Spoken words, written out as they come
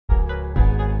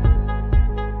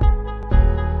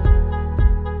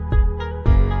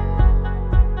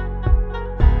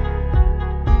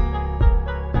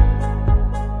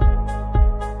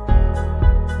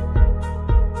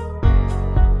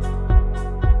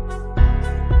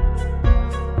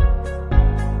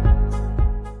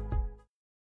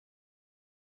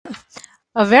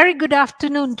A very good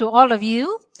afternoon to all of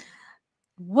you.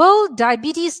 World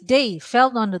Diabetes Day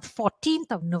fell on the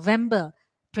 14th of November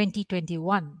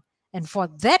 2021. And for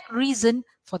that reason,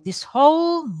 for this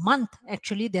whole month,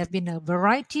 actually, there have been a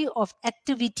variety of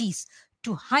activities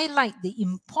to highlight the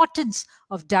importance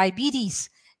of diabetes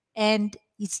and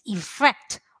its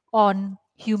effect on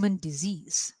human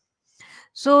disease.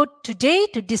 So, today,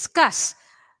 to discuss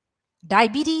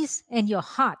diabetes and your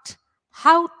heart,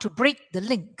 how to break the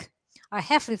link, I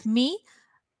have with me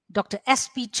Dr.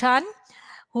 S.P. Chan,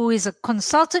 who is a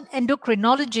consultant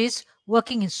endocrinologist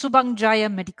working in Subang Jaya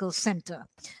Medical Center.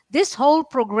 This whole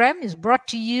program is brought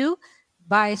to you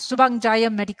by Subang Jaya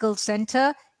Medical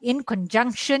Center in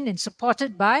conjunction and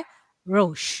supported by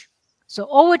Roche. So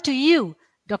over to you,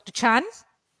 Dr. Chan.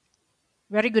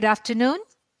 Very good afternoon.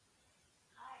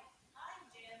 Hi,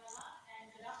 I'm Jeyamalar, and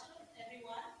good afternoon,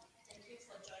 everyone. Thank you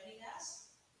for joining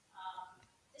us.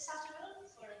 This afternoon,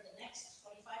 for the next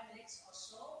 45 minutes or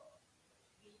so,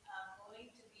 we are going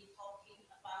to be talking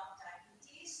about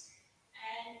diabetes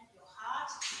and your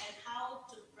heart and how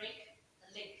to break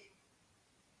the link.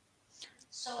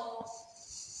 So,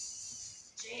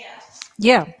 Jaya.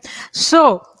 Yeah.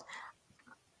 So,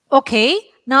 okay.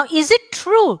 Now, is it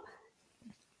true,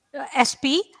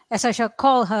 SP, as I shall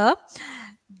call her,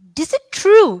 is it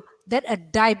true that a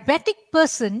diabetic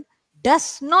person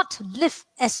does not live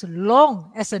as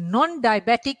long as a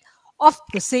non-diabetic of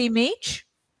the same age?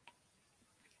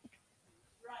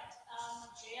 Right.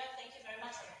 Jaya, thank you very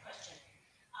much for the question.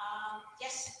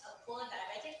 Yes, a poor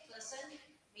diabetic person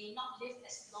may not live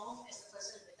as long as a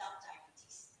person without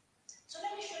diabetes. So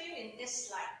let me show you in this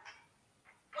slide.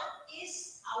 What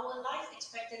is our life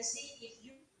expectancy if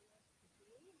you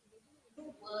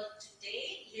were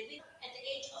today living at the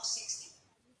age of 60?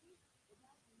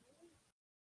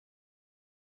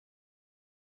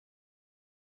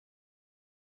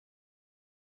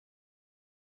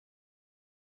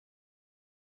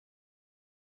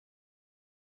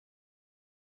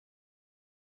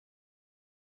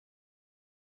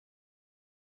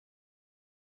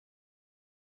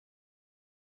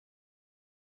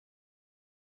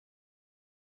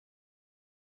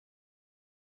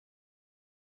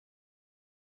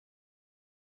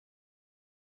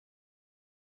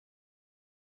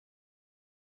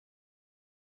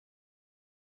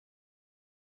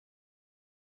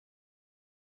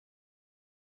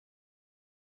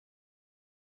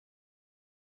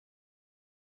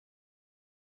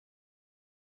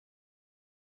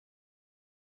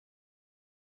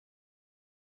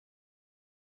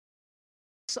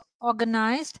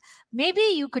 Organized. Maybe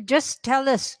you could just tell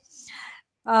us.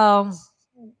 Um,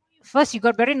 First, you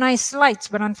got very nice slides,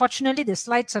 but unfortunately, the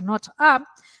slides are not up.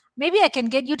 Maybe I can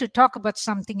get you to talk about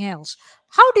something else.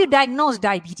 How do you diagnose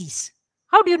diabetes?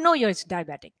 How do you know you're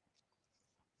diabetic?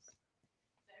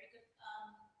 Very good.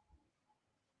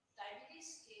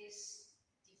 Diabetes is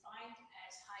defined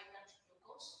as high blood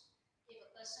glucose. If a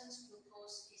person's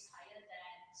glucose is higher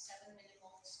than 7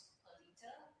 millimoles per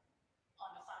liter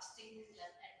on a fasting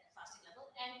level,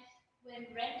 and when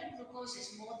random glucose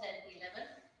is more than 11,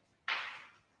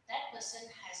 that person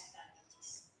has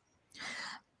diabetes.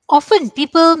 Often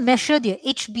people measure their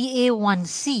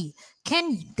HbA1c.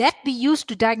 Can that be used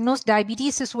to diagnose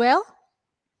diabetes as well?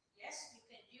 Yes, you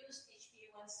can use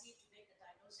HbA1c to make the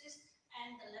diagnosis,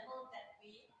 and the level that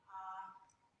we are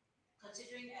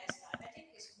considering as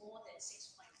diabetic is more than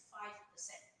 6.5%.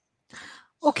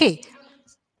 So Okay. if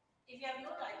you have no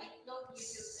diabetes,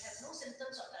 if you have no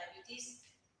symptoms of diabetes,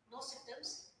 no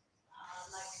symptoms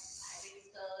like having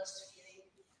thirst, feeling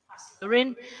fasting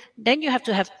urine, then you have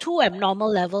to have two abnormal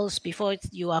levels before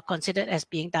you are considered as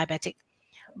being diabetic.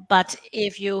 But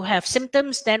if you have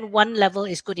symptoms, then one level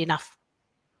is good enough.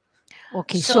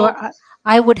 Okay, so So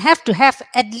I would have to have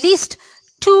at least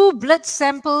 2 blood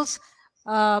samples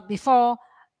before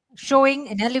showing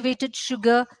an elevated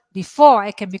sugar before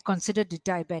I can be considered a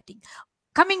diabetic.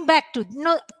 Coming back to,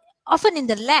 often in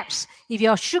the labs, if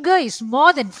your sugar is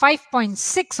more than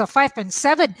 5.6 or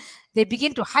 5.7, they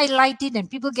begin to highlight it and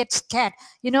people get scared.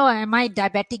 Am I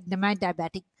diabetic? Am I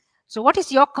diabetic? So, what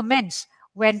is your comments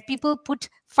when people put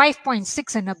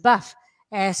 5.6 and above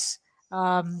as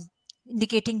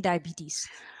indicating diabetes?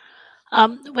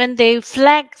 when they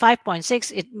flag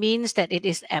 5.6, it means that it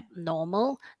is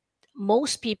abnormal.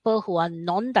 most people who are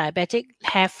non-diabetic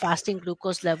have fasting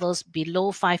glucose levels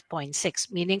below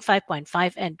 5.6, meaning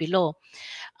 5.5 and below.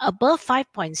 Above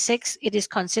 5.6, it is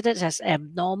considered as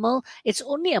abnormal. It's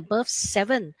only above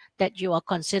 7 that you are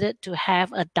considered to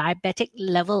have a diabetic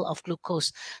level of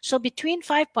glucose. So between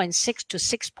 5.6 to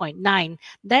 6.9,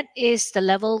 that is the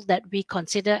level that we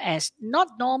consider as not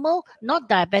normal, not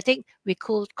diabetic. We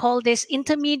could call this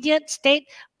intermediate state,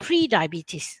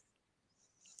 pre-diabetes.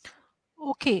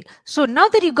 Okay, so now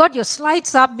that you got your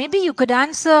slides up, maybe you could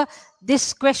answer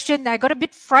this question. I got a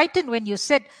bit frightened when you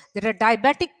said that a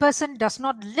diabetic person does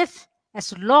not live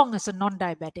as long as a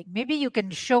non-diabetic. Maybe you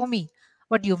can show me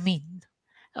what you mean.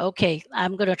 Okay,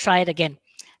 I'm going to try it again.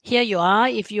 Here you are.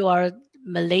 If you are a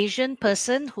Malaysian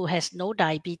person who has no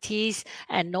diabetes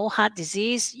and no heart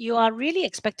disease, you are really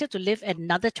expected to live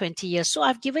another 20 years. So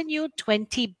I've given you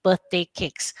 20 birthday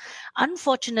cakes.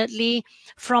 Unfortunately,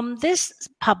 from this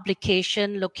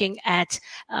publication looking at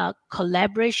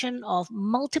collaboration of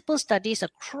multiple studies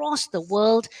across the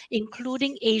world,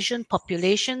 including Asian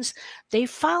populations, they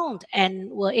found and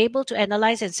were able to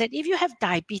analyze and said if you have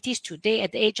diabetes today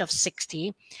at the age of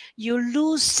 60, you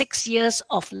lose 6 years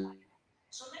of life.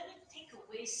 So let me take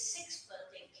away 6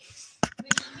 birthday cakes,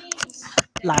 which means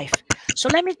that Life. so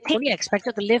let me take only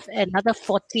expected to live another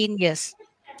 14 years.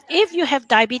 If you have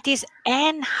diabetes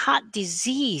and heart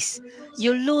disease,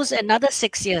 you lose another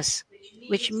 6 years,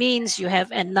 which means you have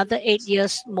another 8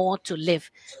 years more to live.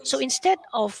 So instead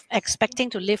of expecting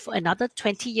to live for another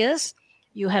 20 years,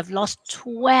 you have lost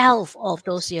 12 of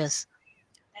those years.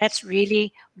 That's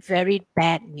really very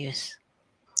bad news.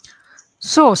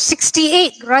 So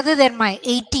 68 rather than my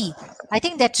 80. I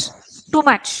think that's too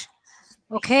much.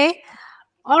 Okay.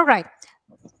 All right.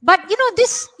 But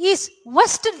this is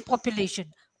Western population,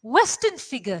 Western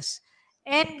figures.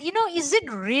 And is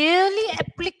it really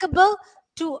applicable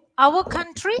to our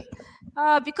country?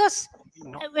 Because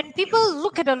when people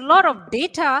look at a lot of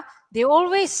data, they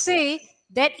always say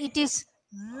that it is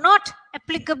not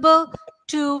applicable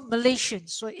to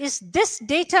Malaysians. So is this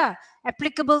data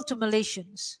applicable to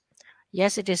Malaysians?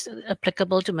 Yes, it is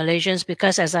applicable to Malaysians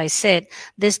because, as I said,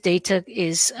 this data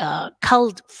is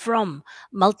culled from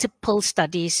multiple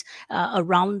studies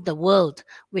around the world,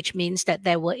 which means that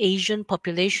there were Asian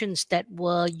populations that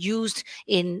were used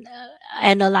in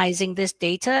analyzing this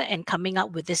data and coming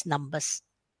up with these numbers.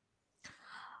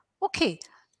 Okay,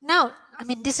 now, I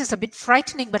mean, this is a bit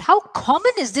frightening, but how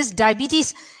common is this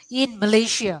diabetes in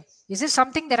Malaysia? Is it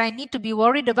something that I need to be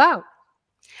worried about?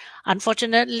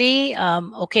 Unfortunately,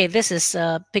 okay, this is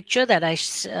a picture that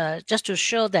just to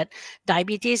show that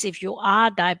diabetes, if you are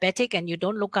diabetic and you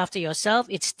don't look after yourself,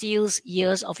 it steals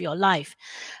years of your life.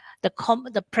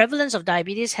 The prevalence of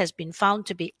diabetes has been found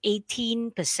to be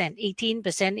 18%,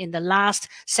 18% in the last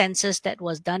census that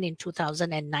was done in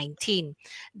 2019.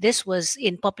 This was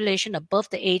in population above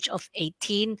the age of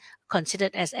 18,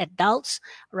 considered as adults,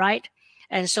 right?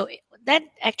 And so that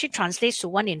actually translates to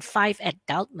 1 in 5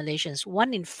 adult Malaysians.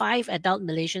 1 in 5 adult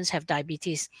Malaysians have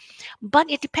diabetes. But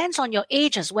it depends on your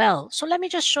age as well. So let me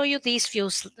just show you these few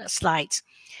slides.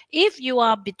 If you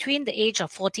are between the age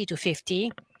of 40 to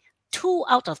 50, 2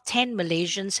 out of 10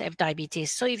 Malaysians have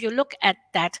diabetes. So if you look at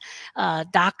that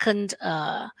darkened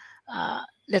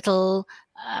little,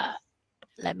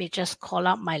 let me just call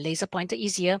out my laser pointer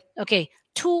easier. Okay,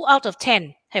 2 out of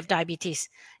 10 have diabetes.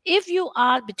 If you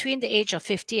are between the age of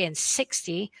 50 and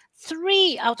 60,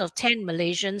 3 out of 10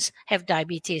 Malaysians have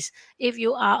diabetes. If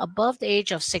you are above the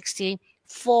age of 60,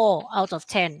 4 out of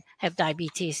 10 have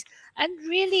diabetes. And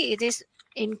really, it is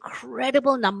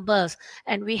incredible numbers.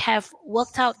 And we have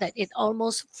worked out that it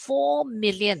almost 4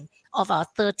 million of our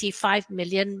 35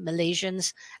 million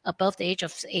Malaysians above the age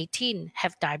of 18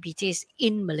 have diabetes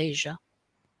in Malaysia.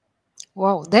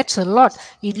 Wow, that's a lot.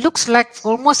 It looks like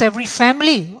for almost every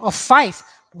family of 5,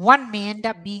 one may end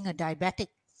up being a diabetic.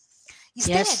 Is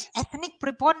there an Yes. ethnic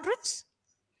preponderance?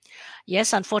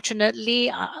 Yes,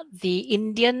 unfortunately, the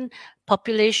Indian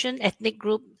population ethnic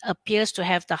group appears to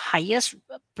have the highest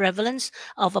prevalence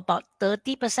of about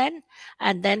 30%,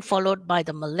 and then followed by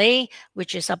the Malay,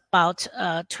 which is about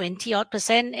 20 odd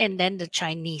percent, and then the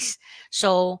Chinese.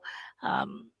 So,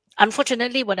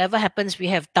 unfortunately, whatever happens, we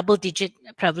have double digit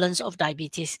prevalence of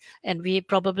diabetes, and we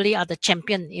probably are the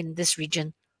champion in this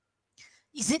region.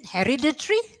 Is it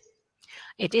hereditary?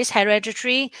 It is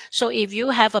hereditary. So if you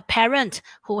have a parent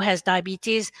who has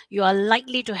diabetes, you are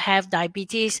likely to have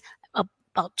diabetes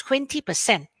about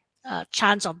 20%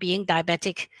 chance of being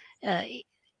diabetic uh,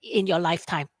 in your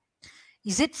lifetime.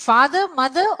 Is it father,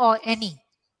 mother, or any?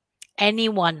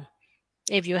 Anyone.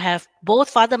 If you have both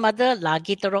father, mother,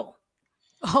 lagi teruk.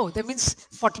 Oh, that means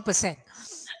 40%.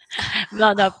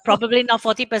 Well, no, probably not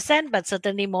 40%, but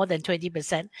certainly more than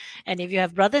 20%. And if you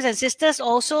have brothers and sisters,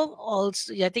 also,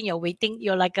 I think you're waiting.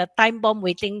 You're like a time bomb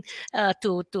waiting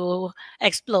to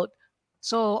explode.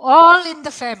 So all in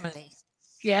the family.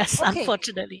 Yes, Okay.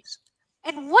 unfortunately.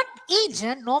 And what age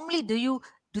normally do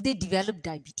they develop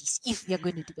diabetes if we are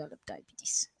going to develop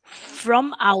diabetes?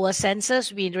 From our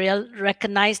census, we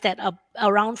recognize that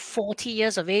around 40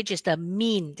 years of age is the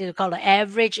mean, they call the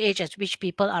average age at which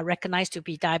people are recognized to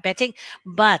be diabetic.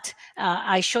 But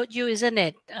I showed you, isn't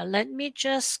it? Let me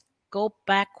just go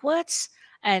backwards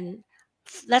and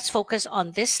let's focus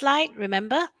on this slide.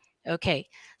 Remember? Okay.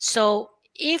 So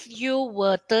if you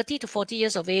were 30 to 40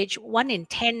 years of age, 1 in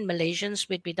 10 Malaysians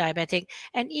would be diabetic.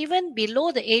 And even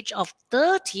below the age of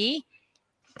 30,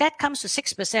 that comes to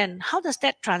 6%. How does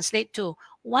that translate to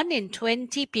 1 in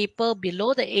 20 people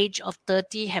below the age of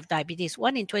 30 have diabetes?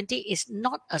 1 in 20 is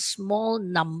not a small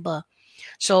number.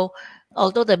 So,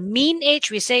 although the mean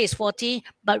age we say is 40,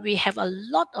 but we have a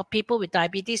lot of people with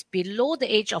diabetes below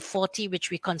the age of 40, which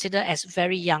we consider as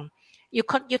very young. You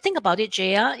think about it,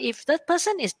 Jaya, if that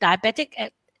person is diabetic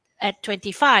at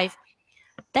 25,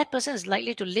 that person is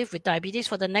likely to live with diabetes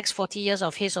for the next 40 years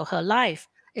of his or her life.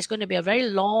 It's going to be a very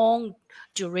long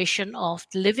duration of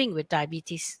living with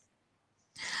diabetes.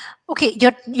 Okay,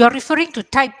 you're referring to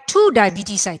type 2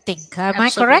 diabetes, I think. Am I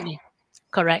correct? Absolutely.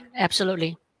 Correct.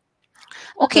 Absolutely.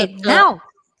 Okay, The now,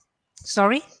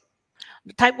 sorry.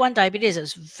 type 1 diabetes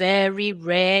is very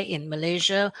rare in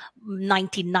Malaysia.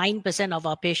 99% of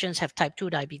our patients have type 2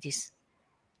 diabetes.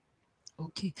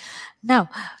 Okay. Now,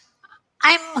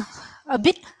 I'm a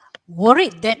bit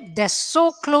worried that there's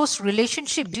so close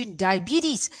relationship between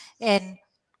diabetes and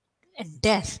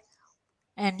death.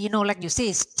 And like you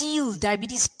say,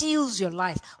 diabetes steals your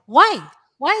life. Why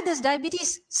does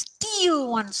diabetes steal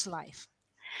one's life?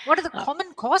 What are the Uh,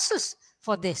 common causes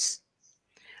for this?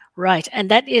 right. And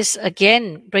that is,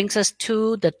 again, brings us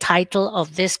to the title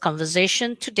of this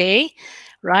conversation today,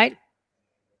 right?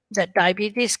 That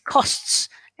diabetes costs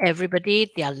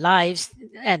everybody their lives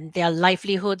and their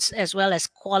livelihoods, as well as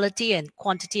quality and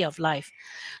quantity of life.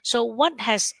 So, what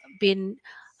has been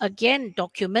again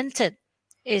documented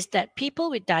is that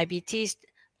people with diabetes,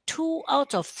 2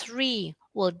 out of 3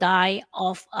 will die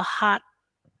of a heart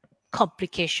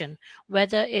complication,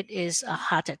 whether it is a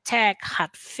heart attack,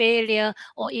 heart failure,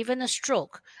 or even a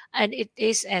stroke. And it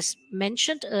is, as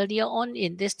mentioned earlier on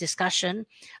in this discussion,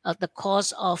 the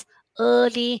cause of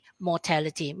early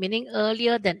mortality, meaning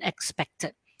earlier than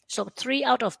expected. So 2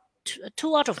 out of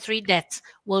 3 deaths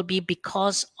will be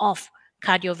because of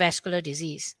cardiovascular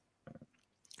disease.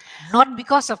 Not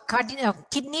because of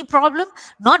kidney problem,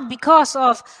 not because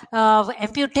of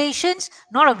amputations,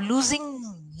 not of losing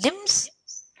limbs.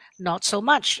 Not so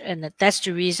much. And that's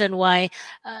the reason why,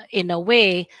 in a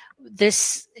way,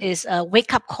 this is a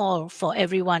wake up call for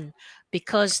everyone,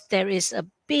 because there is a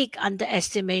big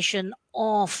underestimation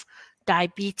of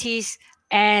diabetes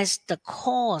as the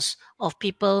cause of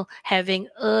people having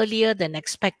earlier than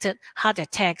expected heart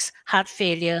attacks, heart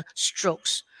failure,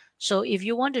 strokes. So if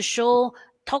you want to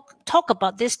talk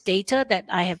about this data that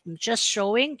I have just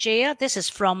showing, Jaya, this is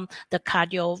from the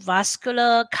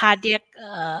Cardiovascular Cardiac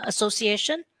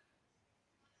Association.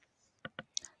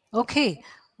 Okay,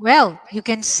 well, you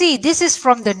can see this is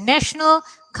from the National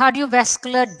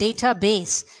Cardiovascular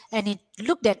Database, and it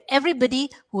looked at everybody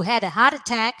who had a heart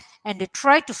attack, and they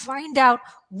tried to find out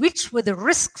which were the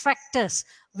risk factors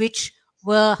which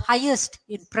were highest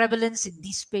in prevalence in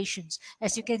these patients.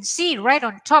 As you can see, right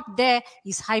on top there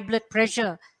is high blood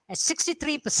pressure at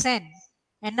 63%.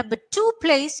 And number 2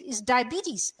 place is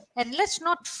diabetes. And let's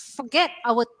not forget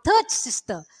our third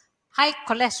sister, high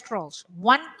cholesterols,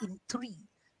 1 in 3.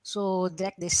 So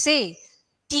like they say,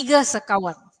 tiga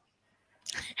sekawan.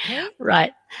 Okay.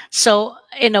 Right. So,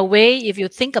 in a way, if you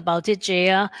think about it,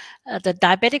 Jaya, the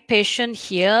diabetic patient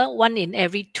here, 1 in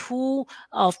every 2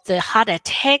 of the heart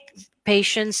attack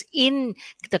patients in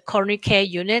the coronary care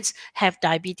units have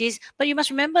diabetes. But you must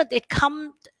remember,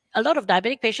 a lot of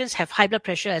diabetic patients have high blood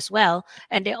pressure as well,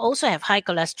 and they also have high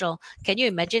cholesterol. Can you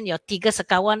imagine your tiga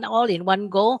sekawan all in one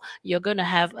go? You're going to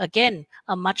have, again,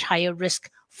 a much higher risk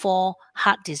for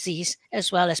heart disease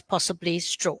as well as possibly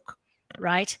stroke,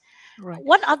 right? Right.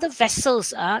 What other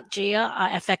vessels, Jaya,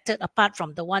 are affected apart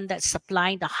from the one that's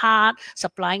supplying the heart,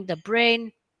 supplying the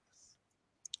brain?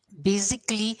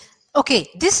 Basically, okay,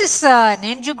 this is an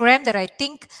angiogram that I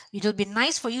think it will be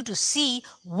nice for you to see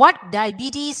what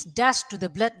diabetes does to the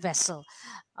blood vessel.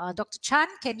 Dr. Chan,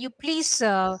 can you please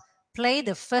play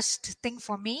the first thing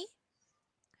for me?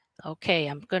 Okay,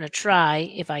 I'm going to try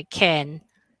if I can.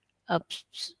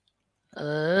 Oops,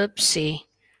 oopsie.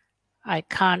 I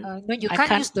can't. No, you I can't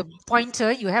can't. use the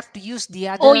pointer. You have to use the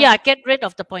other. Oh yeah, get rid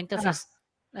of the pointer Ah, first.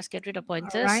 Let's get rid of all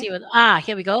pointer. right. See what?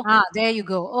 Here we go. There you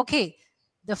go. Okay.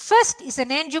 The first is an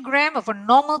angiogram of a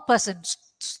normal person.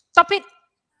 Stop it.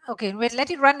 Okay, wait,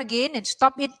 let it run again and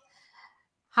stop it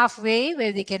halfway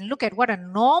where they can look at what a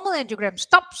normal angiogram.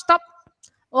 Stop, stop.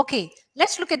 Okay,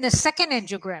 let's look at the second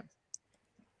angiogram.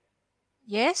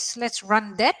 Yes, let's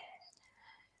run that.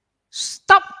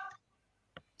 Stop.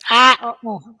 Ah,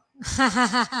 Oh.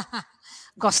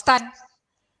 Gostan.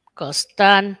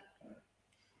 Gostan.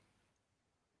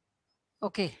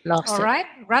 Okay. Lost All it. right.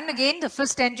 Run again the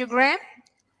first angiogram.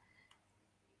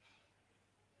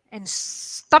 And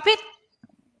stop it.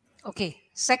 Okay.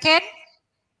 Second.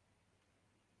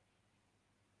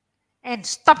 And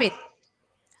stop it.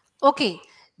 Okay.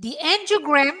 The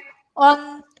angiogram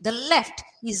on the left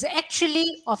is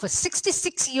actually of a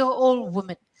 66-year-old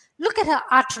woman. Look at her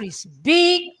arteries,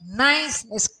 big, nice,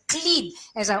 as clean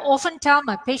as I often tell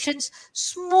my patients,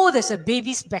 smooth as a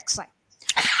baby's backside.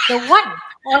 The one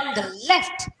on the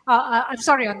left, I'm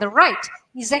sorry, on the right,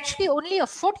 is actually only a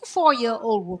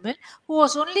 44-year-old woman who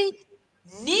was only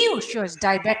knew she was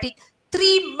diabetic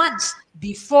 3 months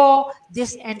before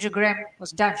this angiogram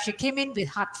was done. She came in with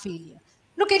heart failure.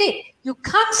 Look at it. You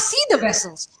can't see the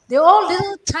vessels. They're all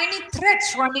little tiny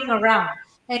threads running around.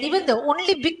 And even the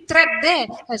only big thread there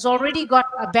has already got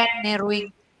a bad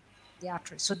narrowing the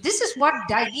artery. So this is what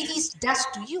diabetes does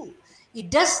to you.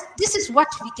 This is what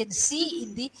we can see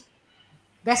in the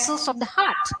vessels of the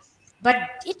heart. But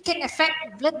it can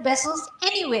affect blood vessels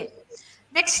anywhere.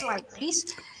 Next slide,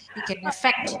 please. It can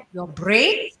affect your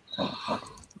brain.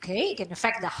 Okay, it can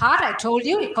affect the heart. I told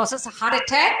you it causes a heart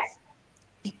attack.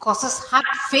 It causes heart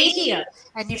failure.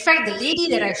 And in fact, the lady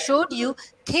that I showed you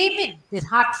came in with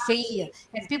heart failure.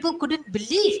 And people couldn't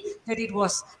believe that it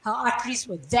was her arteries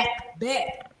were that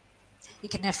bad. It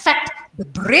can affect the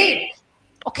brain.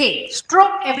 Okay,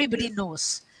 stroke everybody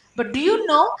knows. But do you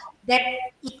know that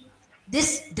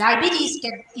this diabetes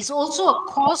is also a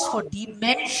cause for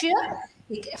dementia?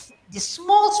 The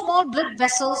small blood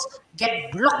vessels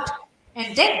get blocked.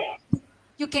 And then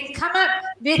you can come up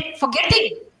with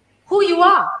forgetting who you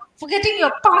are, forgetting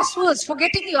your passwords,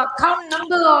 forgetting your account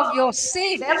number of your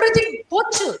safe, everything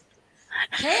poacher.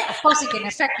 Okay, of course, it can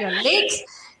affect your legs,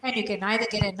 and you can either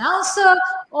get an ulcer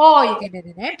or you can get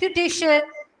an amputation.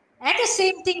 And the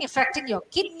same thing affecting your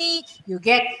kidney, you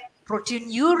get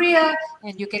proteinuria,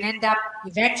 and you can end up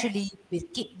eventually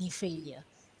with kidney failure.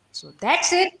 So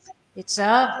that's it. It's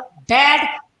a bad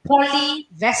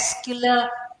polyvascular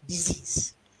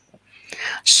disease.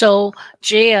 So,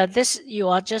 Jaya, this you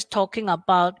are just talking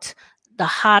about the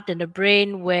heart and the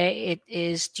brain, where it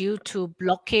is due to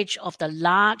blockage of the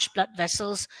large blood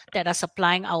vessels that are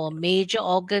supplying our major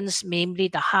organs, namely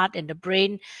the heart and the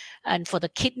brain. And for the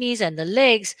kidneys and the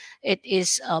legs, it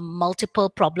is multiple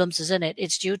problems, isn't it?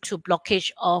 It's due to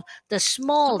blockage of the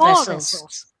small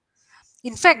vessels.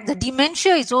 In fact, the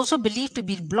dementia is also believed to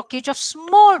be blockage of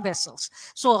small vessels.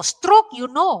 So a stroke, you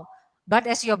know, but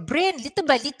as your brain, little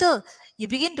by little, you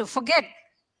begin to forget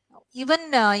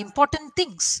even important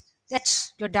things.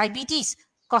 That's your diabetes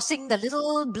causing the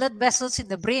little blood vessels in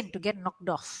the brain to get knocked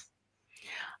off.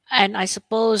 And I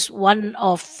suppose one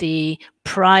of the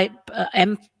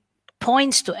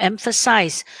points to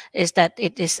emphasize is that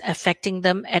it is affecting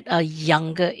them at a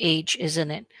younger age, isn't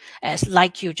it? As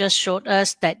like you just showed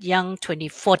us, that young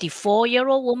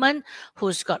 44-year-old woman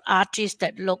who's got arteries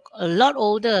that look a lot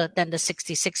older than the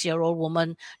 66-year-old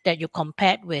woman that you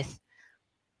compared with.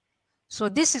 So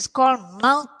this is called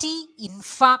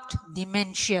multi-infarct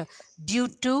dementia due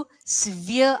to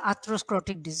severe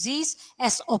atherosclerotic disease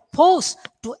as opposed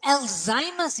to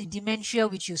Alzheimer's dementia,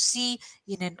 which you see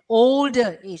in an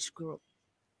older age group.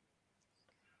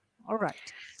 All right.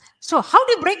 So how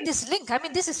do you break this link? I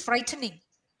mean, this is frightening.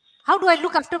 How do I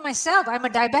look after myself? I'm a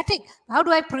diabetic. How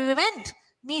do I prevent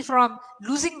me from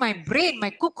losing my brain,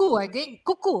 my cuckoo? I'm going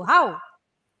cuckoo. How?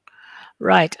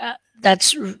 Right.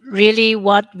 That's really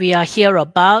what we are here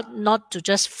about, not to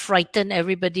just frighten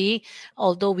everybody,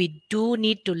 although we do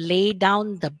need to lay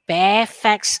down the bare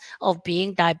facts of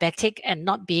being diabetic and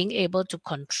not being able to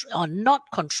control or not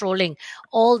controlling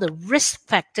all the risk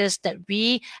factors that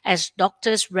we as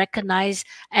doctors recognize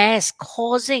as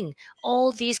causing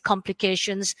all these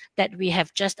complications that we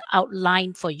have just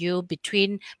outlined for you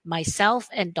between myself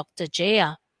and Dr.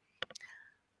 Jaya.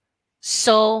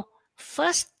 So,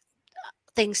 first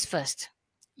things first.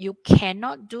 You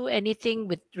cannot do anything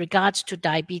with regards to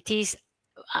diabetes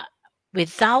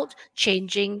without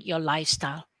changing your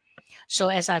lifestyle. So,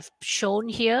 as I've shown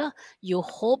here, you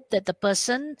hope that the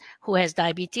person who has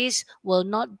diabetes will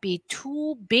not be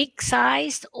too big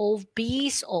sized,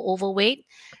 obese, or overweight.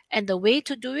 And the way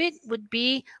to do it would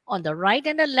be on the right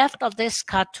and the left of this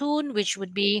cartoon, which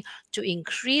would be to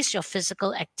increase your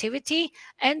physical activity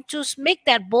and to make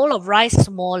that bowl of rice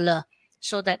smaller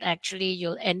so that actually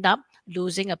you'll end up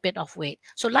losing a bit of weight.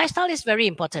 So, lifestyle is very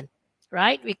important,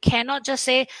 right? We cannot just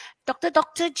say,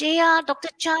 Dr. Jaya, Dr.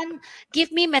 Chan,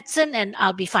 give me medicine and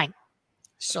I'll be fine.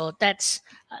 So that's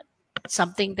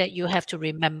something that you have to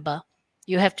remember.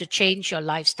 You have to change your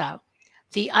lifestyle.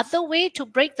 The other way to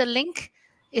break the link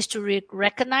is to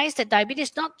recognize that diabetes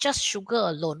is not just sugar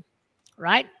alone,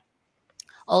 right?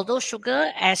 Although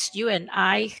sugar, as you and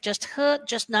I just heard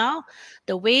just now,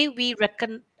 the way we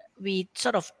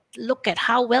sort of look at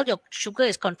how well your sugar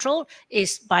is controlled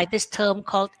is by this term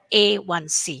called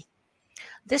A1C.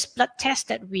 This blood test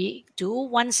that we do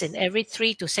once in every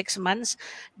 3 to 6 months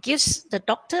gives the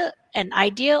doctor an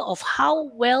idea of how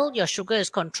well your sugar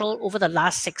is controlled over the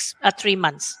last 3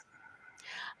 months.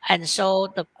 And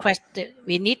so the question,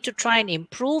 we need to try and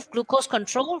improve glucose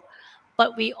control,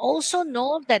 but we also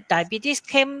know that diabetes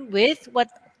came with what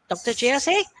Dr. Jaya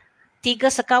say, tiga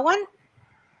sekawan.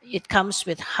 It comes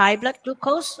with high blood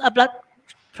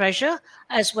pressure,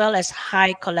 as well as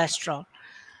high cholesterol.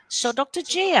 So, Dr.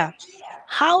 Jaya,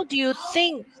 how do you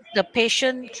think the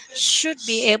patient should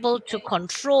be able to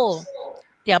control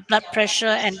their blood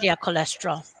pressure and their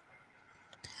cholesterol?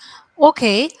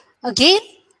 Okay, again,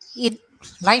 it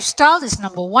lifestyle is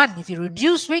number one. If you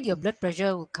reduce weight, your blood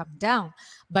pressure will come down.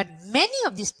 But many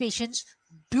of these patients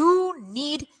do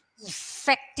need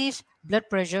effective blood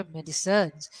pressure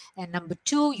medicines. And number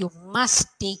two, you must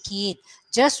take it.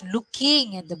 Just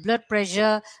looking at the blood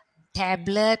pressure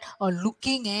tablet or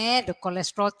looking at the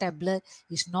cholesterol tablet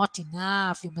is not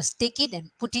enough. You must take it and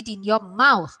put it in your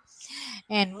mouth.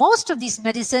 And most of these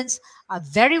medicines are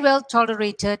very well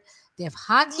tolerated. They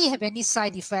hardly have any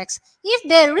side effects. If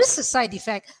there is a side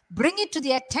effect, bring it to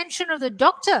the attention of the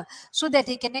doctor so that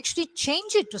they can actually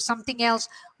change it to something else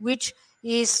which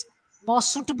is more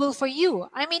suitable for you.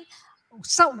 I mean,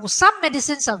 some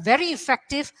medicines are very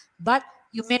effective, but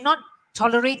you may not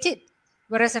tolerate it.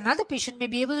 Whereas another patient may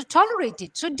be able to tolerate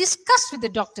it. So discuss with the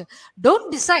doctor.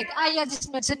 Don't decide, yeah, this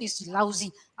medicine is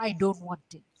lousy. I don't want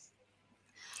it.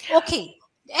 Okay,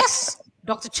 as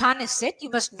Dr. Chan has said, you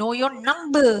must know your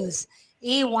numbers.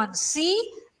 A1C,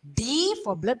 D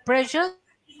for blood pressure,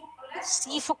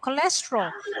 C for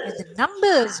cholesterol. And the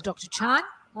numbers, Dr. Chan,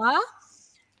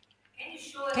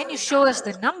 can you show us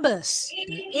the numbers?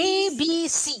 The A, B,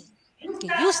 C. Okay,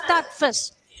 you start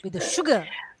first with the sugar.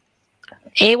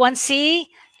 A1C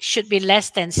should be less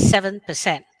than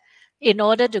 7%. In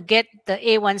order to get the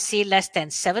A1C less than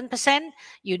 7%,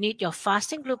 you need your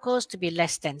fasting glucose to be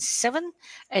less than 7,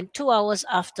 and 2 hours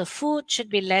after food should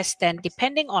be less than,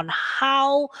 depending on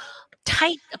how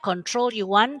tight a control you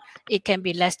want, it can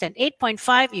be less than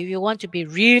 8.5 if you want to be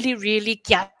really, really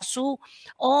kiasu.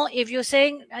 Or if you're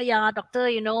saying, yeah, doctor,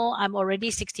 I'm already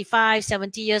 65,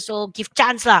 70 years old, give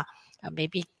chance lah.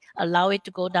 Maybe allow it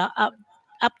to go down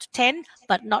up to 10,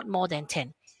 but not more than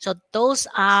 10. So those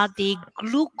are the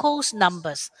glucose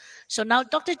numbers. So now,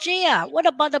 Dr. Jaya, what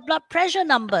about the blood pressure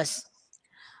numbers?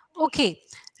 Okay,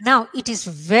 now it is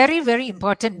very, very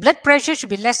important. Blood pressure should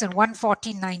be less than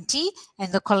 140/90,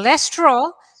 and the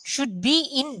cholesterol should be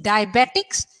in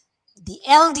diabetics, the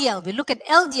LDL. We look at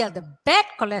LDL, the bad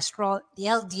cholesterol, the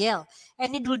LDL,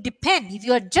 and it will depend. If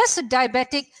you are just a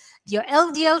diabetic, your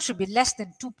LDL should be less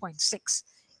than 2.6.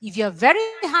 If you're a very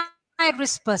high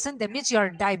risk person, that means you're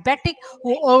a diabetic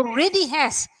who already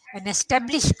has an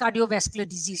established cardiovascular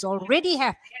disease, already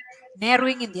have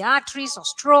narrowing in the arteries or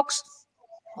strokes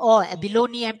or a below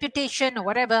knee amputation or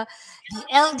whatever, the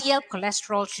LDL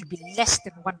cholesterol should be less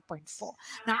than 1.4.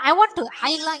 Now, I want to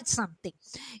highlight something.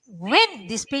 When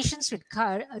these patients with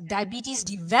diabetes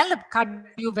develop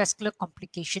cardiovascular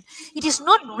complication, it is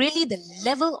not really the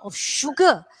level of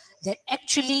sugar that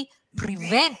actually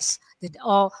prevents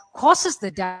or causes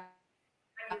the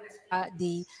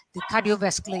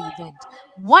cardiovascular event.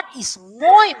 What is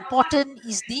more important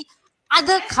is the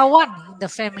other kawan in the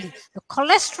family, the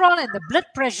cholesterol and the blood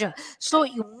pressure. So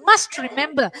you must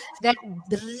remember that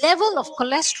the level of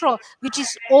cholesterol, which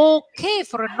is okay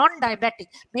for a non-diabetic,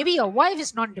 maybe your wife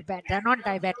is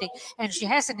non-diabetic and she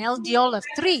has an LDL of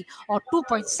 3 or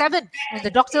 2.7, and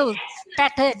the doctor will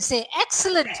pat her and say,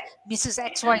 excellent, Mrs.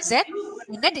 XYZ.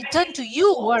 And then it turn to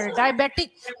you who are a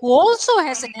diabetic who also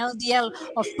has an LDL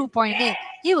of 2.8.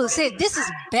 He will say, this is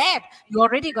bad. You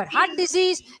already got heart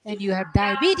disease and you have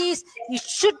diabetes. It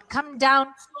should come down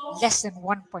less than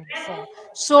 1.4.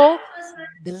 So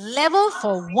the level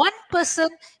for one person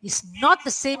is not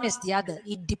the same as the other.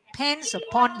 It depends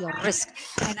upon your risk.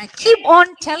 And I keep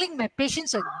on telling my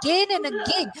patients again and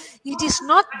again, it is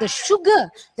not the sugar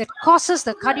that causes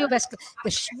the cardiovascular,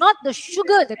 not the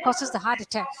sugar that causes the heart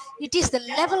attack. It is the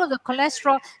level of the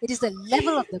cholesterol, it is the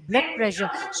level of the blood pressure.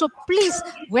 So please,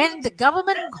 when the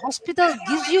government hospital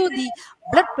gives you the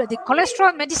the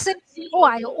cholesterol medicine, oh,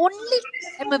 I only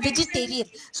am a vegetarian,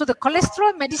 so the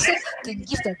cholesterol medicine can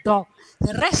give the dog.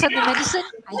 The rest of the medicine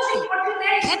I take.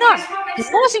 Cannot.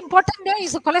 The most important there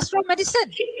is the cholesterol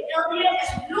medicine.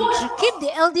 You should keep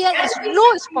the LDL as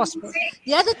low as possible.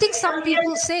 The other thing some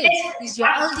people say is your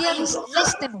LDL is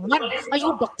less than 1. Are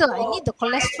you doctor? I need the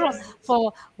cholesterol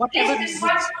for whatever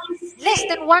reasons. Less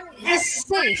than 1 is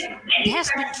safe. It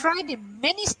has been tried in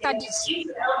many studies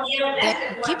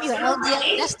that you keep your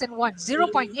LDL less than 1,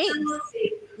 0.8.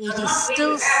 It is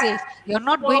still safe. You're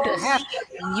not going to have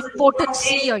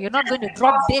impotency or you're not going to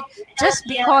drop dead just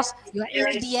because your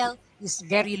LDL is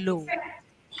very low.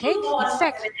 Okay, in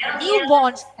fact,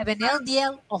 newborns have an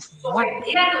LDL of 1.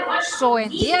 So,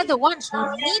 and they are the ones who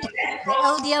need the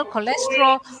LDL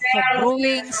cholesterol for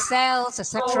growing cells,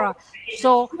 etc.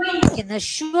 So, I can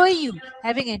assure you,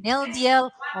 having an LDL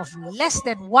of less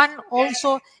than 1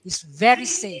 also is very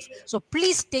safe. So,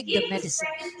 please take the medicine.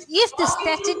 If the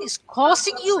statin is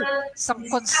causing you some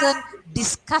concern,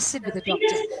 discuss it with the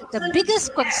doctor. The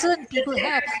biggest concern people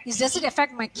have is, does it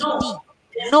affect my kidney?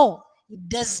 No, it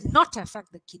does not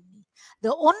affect the kidney.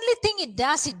 The only thing it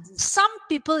does, some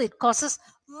people, it causes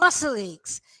muscle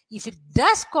aches. If it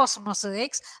does cause muscle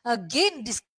aches, again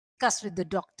discuss with the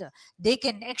doctor. They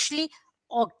can actually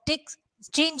or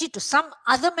change it to some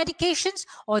other medications,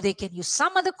 or they can use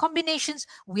some other combinations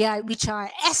which are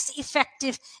as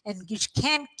effective and which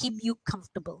can keep you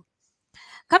comfortable.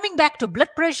 Coming back to blood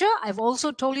pressure, I've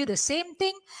also told you the same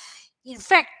thing. In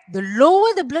fact, the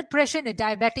lower the blood pressure in a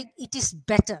diabetic, it is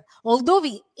better. Although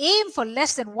we aim for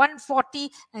less than 140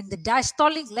 and the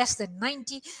diastolic less than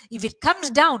 90, if it comes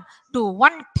down to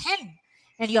 110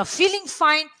 and you're feeling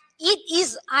fine, it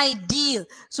is ideal.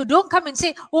 So don't come and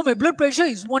say, oh, my blood pressure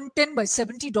is 110 by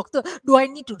 70, doctor. Do I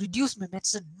need to reduce my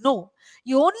medicine? No.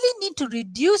 You only need to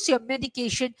reduce your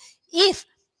medication if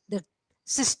the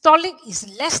systolic is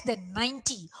less than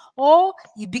 90 or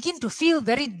you begin to feel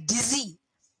very dizzy.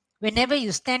 Whenever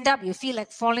you stand up, you feel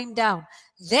like falling down.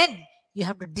 Then you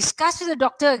have to discuss with the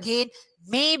doctor again.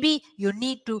 Maybe you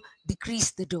need to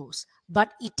decrease the dose.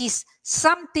 But it is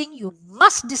something you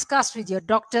must discuss with your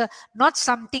doctor, not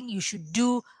something you should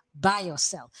do by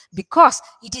yourself. Because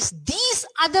it is these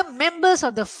other members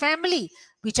of the family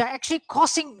which are actually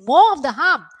causing more of the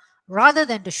harm rather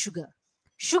than the sugar.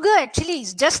 Sugar actually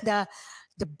is just the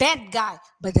bad guy.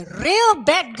 But the real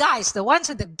bad guys, the ones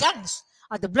with the guns,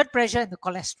 are the blood pressure and the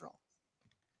cholesterol.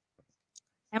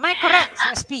 Am I correct,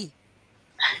 SP?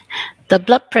 The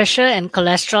blood pressure and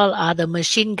cholesterol are the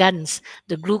machine guns.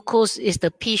 The glucose is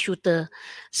the pea shooter.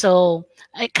 So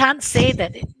I can't say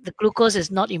that the glucose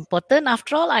is not important.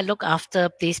 After all, I look after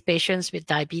these patients with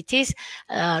diabetes.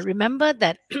 Remember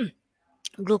that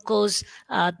glucose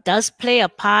does play a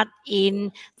part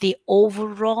in the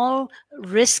overall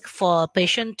risk for a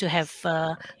patient to have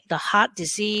the heart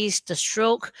disease, the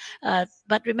stroke.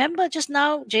 But remember, just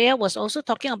now, Jaya was also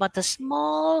talking about the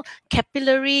small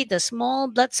capillary, the small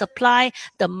blood supply,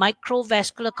 the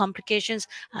microvascular complications.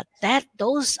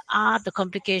 Those are the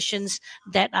complications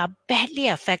that are badly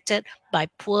affected by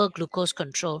poor glucose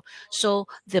control. So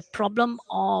the problem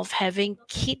of having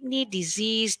kidney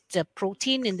disease, the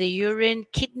protein in the urine,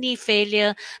 kidney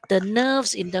failure, the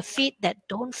nerves in the feet that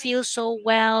don't feel so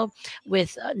well,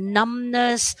 with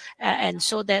numbness, and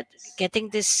so that getting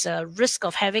this risk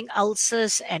of having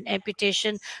ulcers and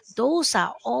amputation, those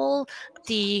are all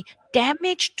the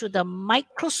damage to the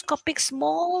microscopic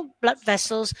small blood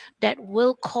vessels that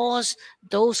will cause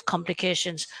those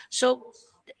complications. So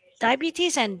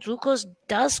diabetes and glucose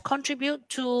does contribute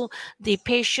to the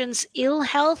patient's ill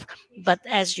health, but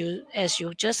as you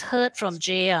just heard from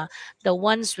Jaya, the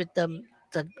ones with the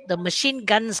machine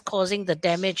guns causing the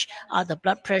damage are the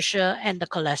blood pressure and the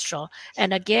cholesterol.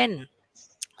 And again,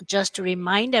 just to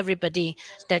remind everybody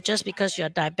that just because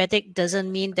you're diabetic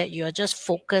doesn't mean that you're just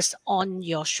focused on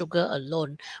your sugar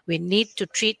alone. We need to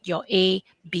treat your A,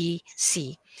 B,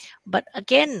 C. But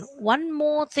again, one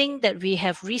more thing that we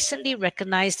have recently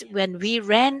recognized when we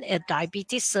ran a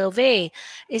diabetes survey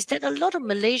is that a lot of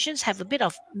Malaysians have a bit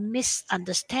of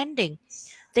misunderstanding.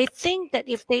 They think that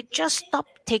if they just stop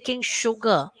taking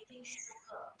sugar,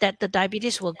 that the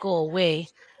diabetes will go away.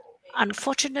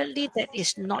 Unfortunately, that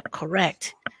is not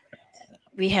correct.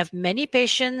 We have many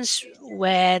patients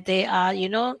where they are,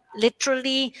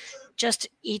 literally just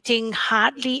eating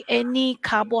hardly any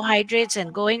carbohydrates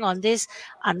and going on this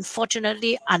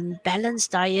unfortunately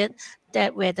unbalanced diet,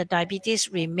 that where the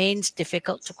diabetes remains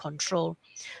difficult to control.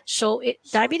 So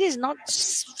diabetes is not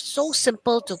so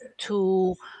simple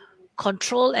to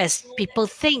control as people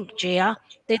think, Jaya.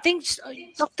 They think,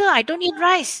 Doctor, I don't eat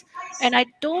rice and I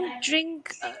don't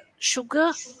drink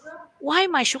sugar. Why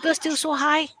my sugar still so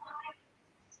high?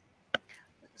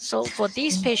 So for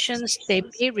these patients, they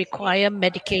may require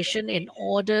medication in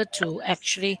order to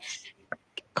actually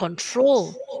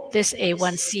control this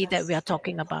A1C that we are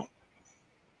talking about.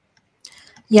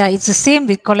 Yeah, it's the same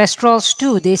with cholesterols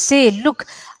too. They say, look,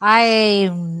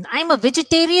 I'm a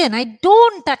vegetarian. I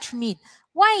don't touch meat.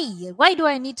 Why? Why do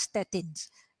I need statins?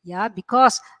 Yeah,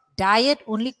 because diet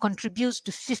only contributes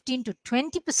to 15 to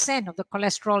 20% of the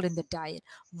cholesterol in the diet.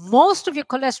 Most of your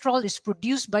cholesterol is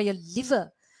produced by your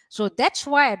liver. So that's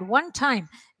why at one time,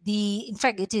 in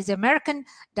fact, it is American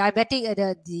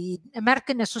diabetic, the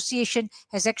American Association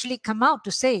has actually come out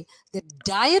to say that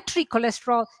dietary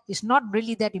cholesterol is not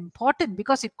really that important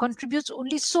because it contributes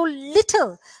only so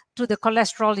little to the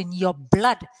cholesterol in your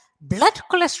blood. Blood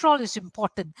cholesterol is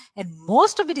important, and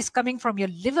most of it is coming from your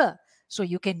liver. So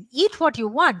you can eat what you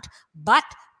want, but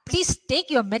please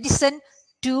take your medicine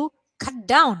to cut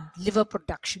down liver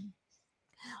production.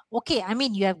 Okay, I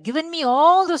mean, you have given me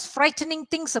all those frightening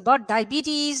things about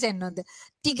diabetes and the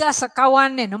tiga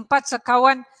sakawan and empat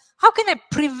sakawan. How can I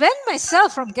prevent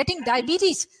myself from getting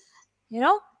diabetes?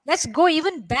 Let's go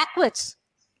even backwards.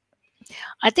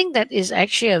 I think that is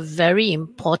actually a very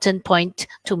important point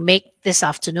to make this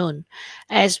afternoon.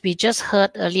 As we just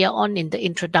heard earlier on in the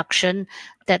introduction,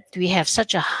 that we have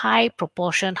such a high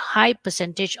proportion, high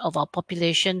percentage of our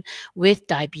population with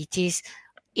diabetes.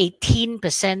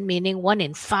 18%, meaning 1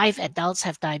 in 5 adults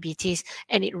have diabetes,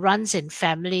 and it runs in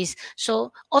families.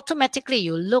 So automatically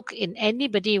you look in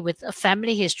anybody with a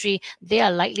family history, they are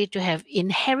likely to have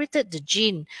inherited the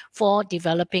gene for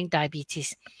developing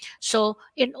diabetes. So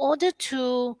in order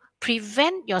to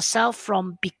prevent yourself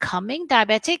from becoming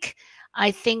diabetic,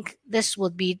 I think this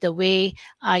would be the way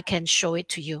I can show it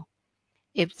to you.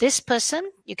 If this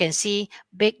person, you can see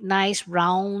big, nice,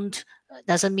 round,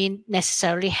 doesn't mean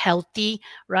necessarily healthy,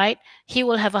 right? He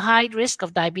will have a high risk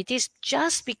of diabetes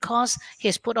just because he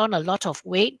has put on a lot of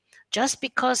weight, just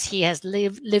because he has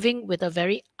living with a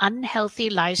very unhealthy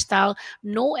lifestyle,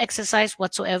 no exercise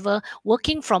whatsoever,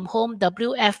 working from home,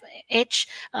 WFH,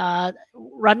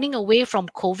 running away from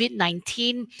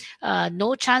COVID-19,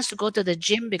 no chance to go to the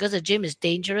gym because the gym is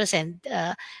dangerous and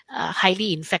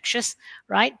highly infectious,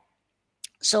 right?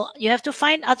 So you have to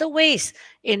find other ways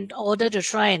in order to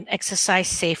try and exercise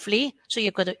safely. So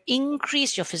you've got to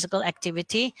increase your physical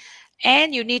activity,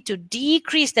 and you need to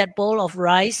decrease that bowl of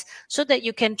rice so that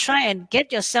you can try and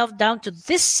get yourself down to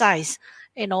this size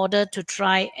in order to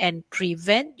try and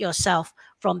prevent yourself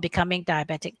from becoming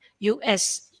diabetic.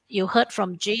 As you heard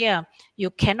from Jia, you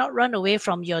cannot run away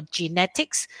from your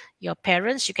genetics. Your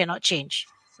parents, you cannot change,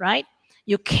 right?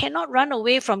 You cannot run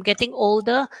away from getting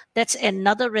older. That's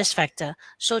another risk factor.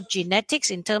 So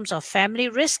genetics in terms of family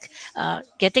risk,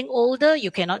 getting older, you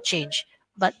cannot change.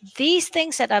 But these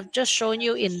things that I've just shown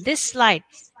you in this slide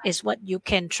is what you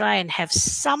can try and have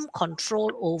some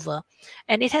control over.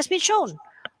 And it has been shown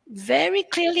very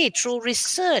clearly through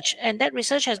research, and that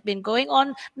research has been going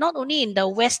on not only in the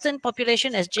Western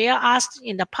population, as Jaya asked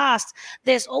in the past.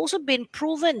 There's also been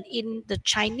proven in the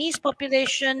Chinese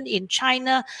population in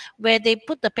China, where they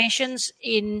put the patients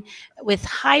in with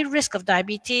high risk of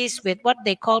diabetes with what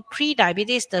they call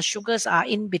pre-diabetes. The sugars are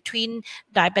in between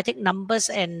diabetic numbers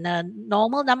and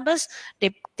normal numbers.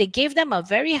 They gave them a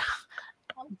very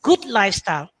good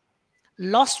lifestyle,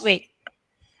 lost weight,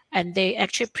 and they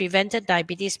actually prevented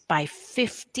diabetes by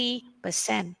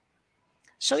 50%.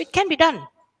 So it can be done.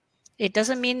 It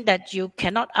doesn't mean that you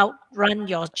cannot outrun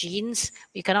your genes.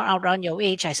 You cannot outrun your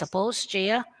age, I suppose,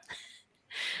 Jaya.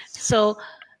 So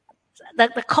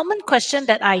the common question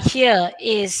that I hear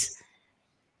is,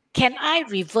 can I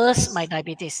reverse my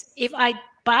diabetes? If I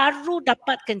baru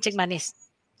dapat kencing manis,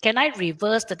 can I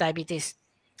reverse the diabetes?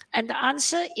 And the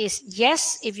answer is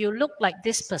yes, if you look like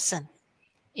this person.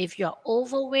 If you're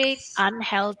overweight,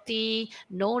 unhealthy,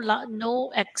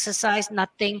 no exercise,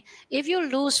 nothing, if you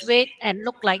lose weight and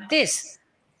look like this,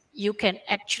 you can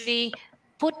actually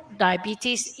put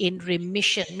diabetes in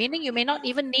remission, meaning you may not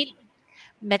even need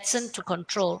medicine to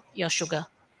control your sugar.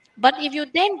 But if you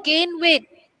then gain weight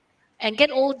and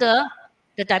get older,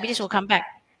 the diabetes will come back,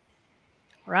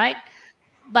 right?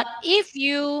 But if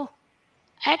you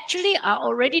actually are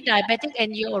already diabetic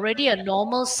and you're already a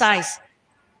normal size,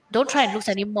 don't try and lose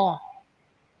anymore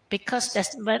because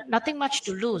there's nothing much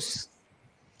to lose.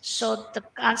 So the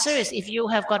answer is if you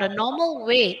have got a normal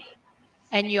weight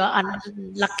and you are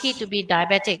unlucky to be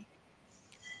diabetic,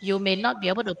 you may not be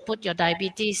able to put your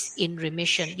diabetes in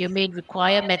remission. You may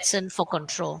require medicine for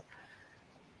control.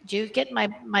 Do you get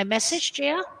my message,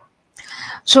 Jaya?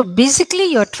 So basically,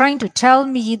 you're trying to tell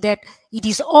me that it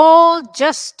is all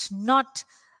just not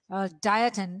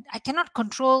diet, and I cannot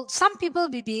control. Some people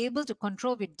will be able to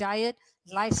control with diet,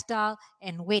 lifestyle,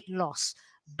 and weight loss,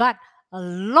 but a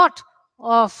lot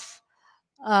of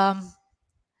um,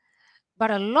 but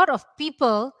a lot of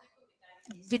people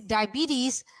with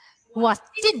diabetes who are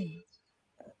thin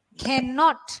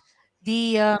cannot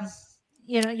the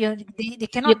they You,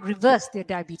 cannot reverse their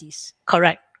diabetes.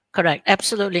 correct. Correct.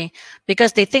 Absolutely.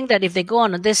 Because they think that if they go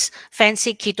on this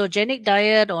fancy ketogenic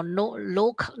diet or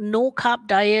no carb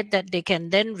diet, that they can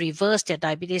then reverse their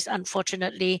diabetes.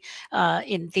 Unfortunately,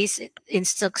 in these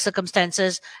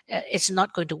circumstances, it's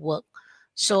not going to work.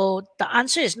 So the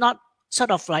answer is not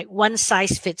sort of like one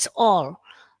size fits all.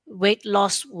 Weight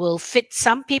loss will fit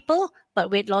some people,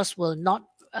 but weight loss will not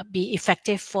be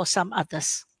effective for some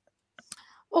others.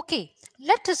 Okay,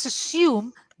 let us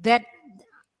assume that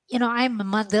I'm a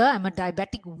mother, I'm a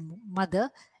diabetic mother,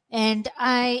 and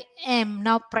I am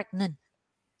now pregnant.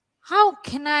 How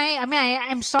can I mean,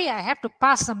 I'm sorry, I have to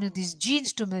pass some of these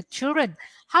genes to my children.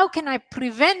 How can I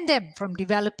prevent them from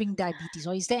developing diabetes?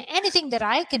 Or is there anything that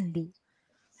I can do?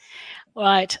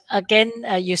 Right. Again,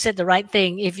 you said the right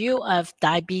thing. If you have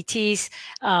diabetes,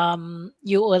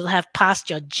 you will have passed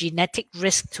your genetic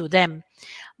risk to them.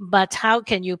 But how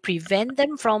can you prevent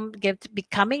them from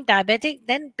becoming diabetic?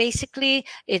 Then basically,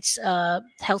 it's a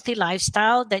healthy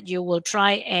lifestyle that you will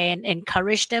try and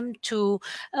encourage them to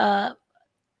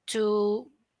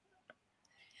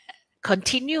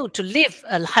continue to live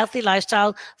a healthy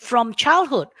lifestyle from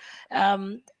childhood.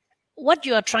 Um, what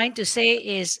you are trying to say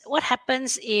is what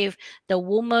happens if the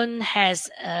woman has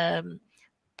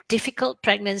difficult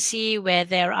pregnancy where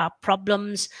there are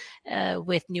problems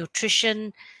with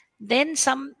nutrition, then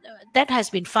some that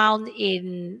has been found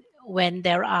in when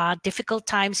there are difficult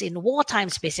times in war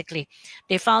times. Basically,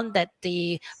 they found that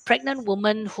the pregnant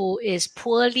woman who is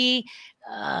poor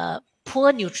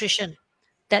nutrition,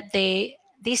 that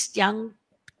these young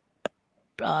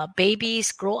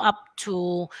babies grow up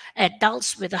to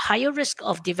adults with a higher risk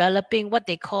of developing what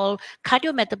they call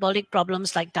cardiometabolic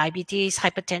problems like diabetes,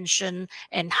 hypertension,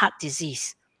 and heart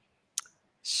disease.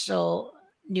 So,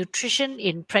 nutrition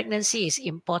in pregnancy is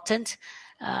important.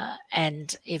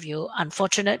 And if you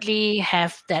unfortunately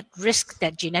have that risk,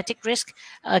 that genetic risk,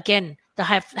 again, the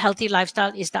healthy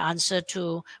lifestyle is the answer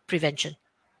to prevention.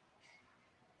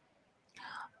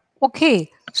 Okay,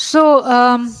 so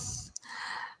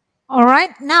all right,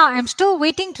 now I'm still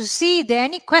waiting to see if there are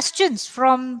any questions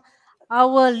from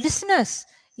our listeners.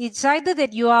 It's either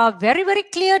that you are very, very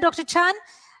clear, Dr. Chan,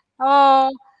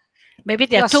 or Maybe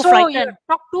they're too frightened. you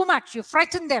talk too much, you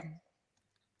frighten them.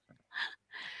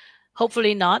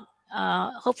 Hopefully not.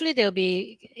 Hopefully they'll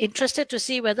be interested to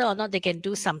see whether or not they can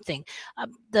do something.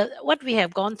 What we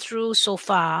have gone through so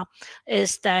far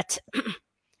is that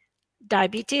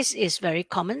diabetes is very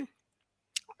common,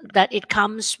 that it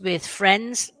comes with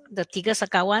friends, the tiga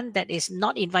sekawan that is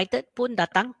not invited pun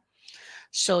datang.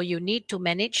 So you need to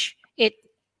manage it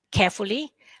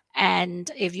carefully.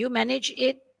 And if you manage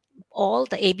it all,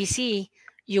 the ABC,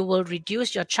 you will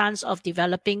reduce your chance of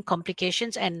developing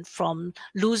complications and from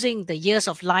losing the years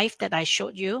of life that I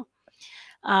showed you.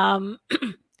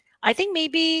 I think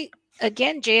maybe,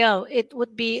 again, JL, it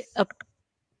would be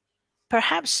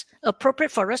perhaps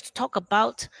appropriate for us to talk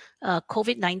about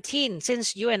COVID-19,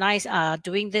 since you and I are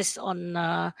doing this on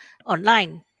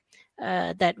online.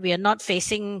 That we are not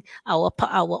facing our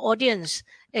audience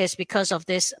is because of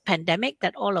this pandemic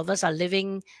that all of us are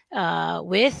living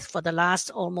with for the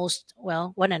last almost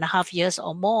 1.5 years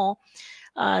or more.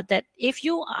 That if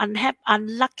you are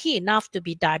unlucky enough to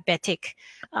be diabetic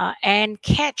and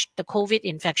catch the COVID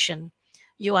infection,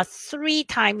 you are three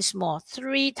times more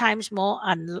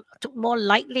more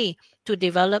likely to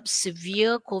develop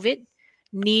severe COVID,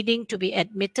 needing to be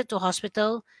admitted to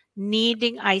hospital,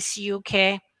 needing ICU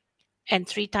care, and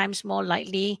three times more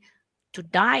likely to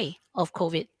die of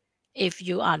COVID if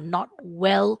you are not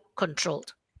well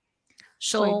controlled.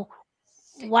 So,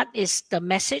 what is the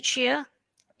message here?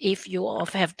 If you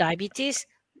have diabetes,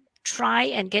 try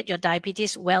and get your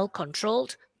diabetes well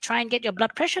controlled. Try and get your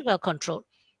blood pressure well controlled.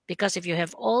 Because if you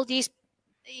have all these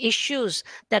issues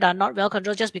that are not well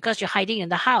controlled, just because you're hiding in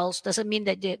the house doesn't mean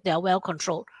that they are well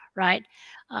controlled, right?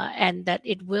 And that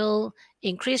it will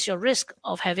increase your risk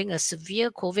of having a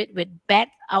severe COVID with bad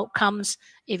outcomes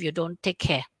if you don't take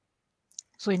care.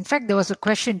 So in fact, there was a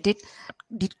question: Did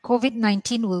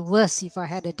COVID-19 will worse if I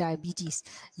had a diabetes?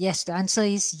 Yes, the answer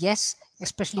is yes,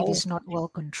 especially if Oh, it's not well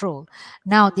controlled.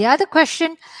 Now the other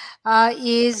question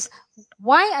is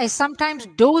why I sometimes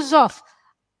doze off,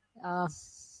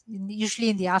 usually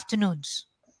in the afternoons.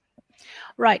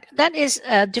 right. That is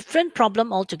a different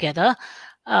problem altogether.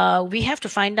 We have to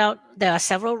find out there are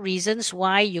several reasons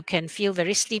why you can feel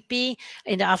very sleepy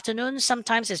in the afternoon.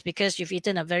 Sometimes it's because you've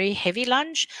eaten a very heavy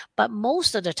lunch, but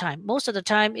most of the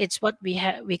time, it's what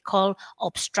we call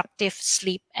obstructive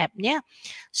sleep apnea.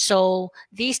 So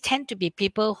these tend to be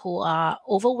people who are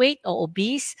overweight or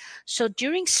obese. So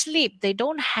during sleep, they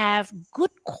don't have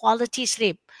good quality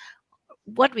sleep,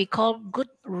 what we call good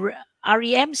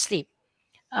REM sleep,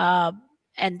 uh,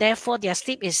 and therefore their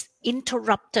sleep is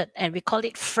interrupted, and we call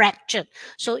it fractured.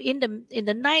 So in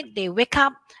the night they wake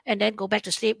up and then go back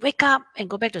to sleep, wake up and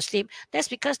go back to sleep. That's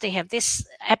because they have this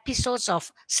episodes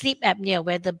of sleep apnea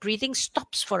where the breathing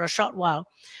stops for a short while,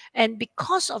 and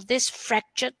because of this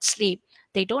fractured sleep,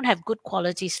 they don't have good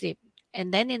quality sleep.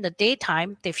 And then in the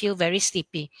daytime they feel very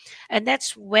sleepy, and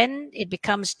that's when it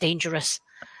becomes dangerous.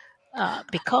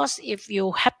 Because if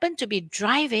you happen to be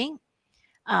driving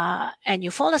and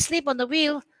you fall asleep on the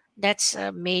wheel, that's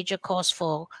a major cause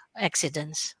for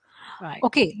accidents. Right.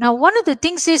 Okay, now one of the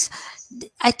things is,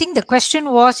 I think the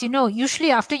question was,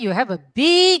 usually after you have a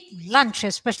big lunch,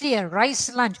 especially a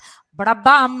rice lunch,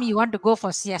 brabam, you want to go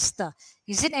for siesta.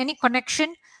 Is it any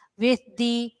connection with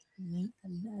the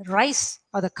rice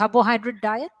or the carbohydrate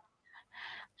diet?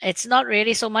 It's not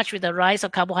really so much with the rice or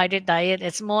carbohydrate diet.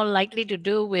 It's more likely to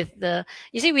do with the.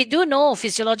 You see, we do know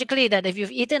physiologically that if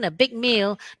you've eaten a big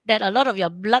meal, that a lot of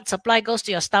your blood supply goes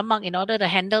to your stomach in order to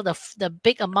handle the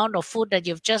big amount of food that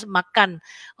you've just makan.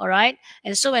 All right,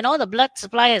 and so when all the blood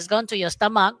supply has gone to your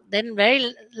stomach, then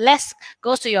less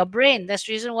goes to your brain. That's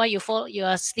the reason why you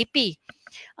are sleepy.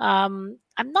 I'm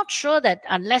not sure that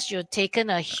unless you've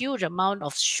taken a huge amount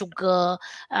of sugar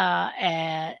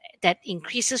that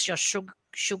increases your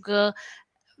sugar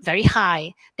very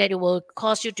high, that it will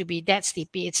cause you to be that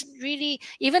sleepy. It's really,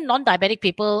 even non-diabetic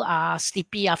people are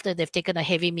sleepy after they've taken a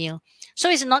heavy meal. So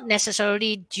it's not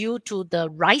necessarily due to the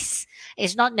rice.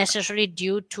 It's not necessarily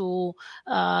due to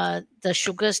the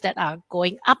sugars that are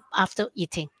going up after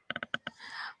eating.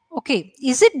 Okay,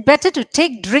 is it better to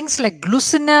take drinks like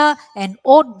glucina and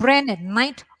oat bran at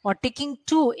night, or taking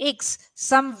 2 eggs,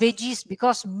 some veggies,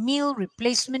 because meal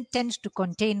replacement tends to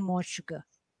contain more sugar?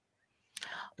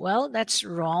 Well, that's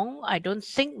wrong. I don't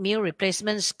think meal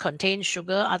replacements contain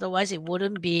sugar. Otherwise, it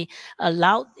wouldn't be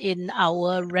allowed in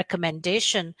our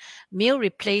recommendation. Meal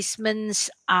replacements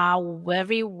are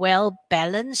very well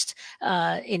balanced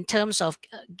in terms of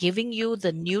giving you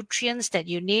the nutrients that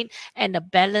you need and a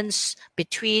balance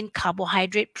between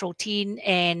carbohydrate, protein,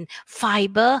 and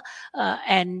fiber.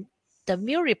 And the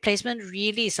meal replacement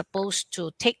really is supposed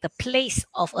to take the place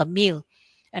of a meal,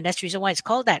 and that's the reason why it's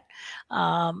called that.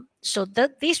 So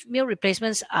these meal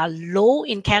replacements are low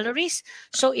in calories.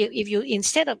 So if you,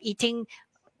 instead of eating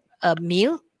a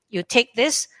meal, you take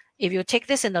this. If you take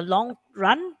this in the long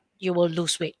run, you will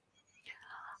lose weight.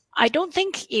 I don't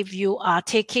think if you are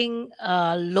taking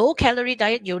a low calorie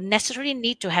diet, you necessarily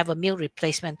need to have a meal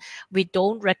replacement. We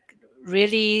don't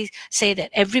really say that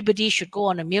everybody should go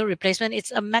on a meal replacement. It's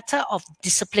a matter of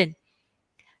discipline.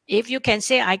 If you can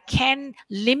say, I can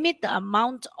limit the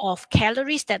amount of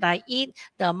calories that I eat,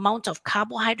 the amount of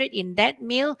carbohydrate in that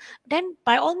meal, then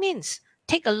by all means,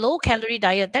 take a low calorie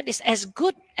diet. That is as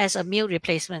good as a meal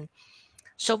replacement.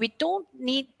 So we don't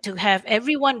need to have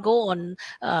everyone go on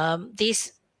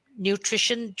these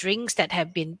nutrition drinks that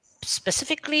have been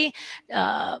specifically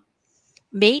uh,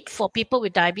 made for people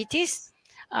with diabetes,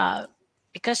 uh,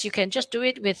 because you can just do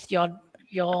it with your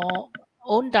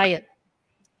own diet.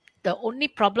 The only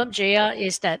problem, Jaya,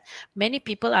 is that many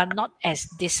people are not as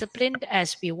disciplined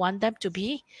as we want them to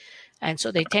be, and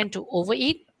so they tend to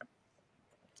overeat.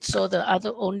 So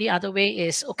the only other way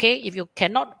is, okay, if you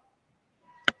cannot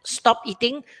stop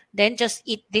eating, then just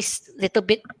eat this little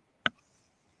bit.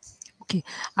 Okay,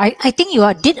 I think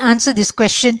you did answer this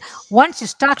question. Once you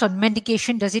start on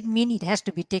medication, does it mean it has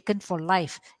to be taken for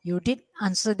life? You did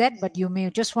answer that, but you may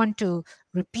just want to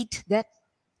repeat that.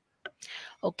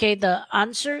 Okay, the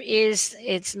answer is,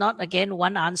 it's not, again,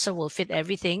 one answer will fit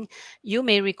everything. You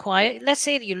may require, let's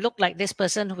say you look like this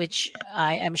person, which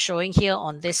I am showing here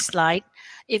on this slide.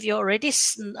 If you're already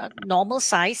normal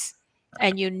size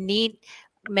and you need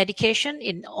medication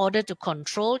in order to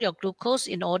control your glucose,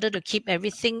 in order to keep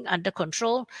everything under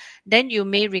control, then you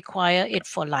may require it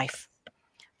for life.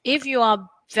 If you are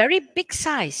very big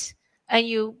size and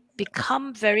you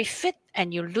become very fit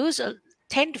and you lose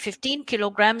 10 to 15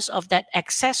 kilograms of that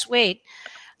excess weight,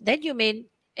 then you may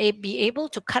be able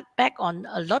to cut back on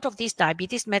a lot of these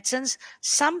diabetes medicines.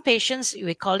 Some patients,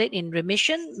 we call it in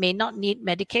remission, may not need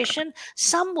medication.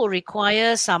 Some will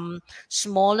require some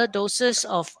smaller doses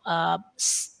of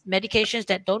medications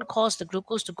that don't cause the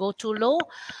glucose to go too low.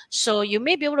 So you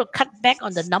may be able to cut back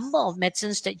on the number of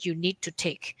medicines that you need to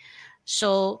take.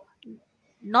 So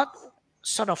not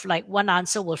sort of like one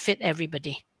answer will fit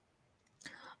everybody.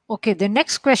 Okay, the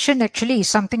next question actually is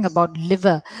something about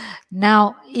liver.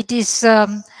 Now, it is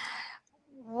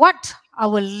what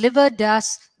our liver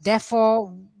does,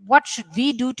 therefore, what should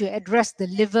we do to address the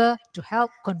liver to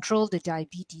help control the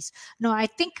diabetes? No, I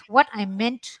think what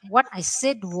I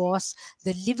said was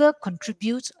the liver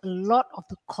contributes a lot of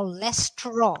the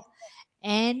cholesterol,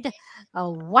 and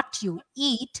what you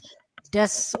eat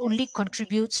does only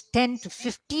contributes 10 to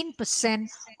 15%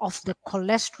 of the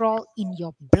cholesterol in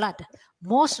your blood.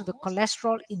 Most of the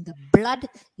cholesterol in the blood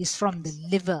is from the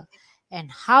liver. And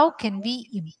how can we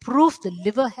improve the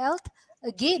liver health?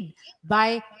 Again,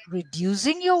 by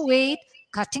reducing your weight,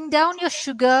 cutting down your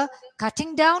sugar,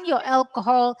 cutting down your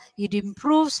alcohol. It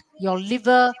improves your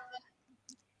liver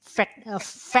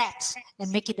fats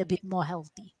and make it a bit more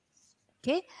healthy.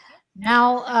 Okay.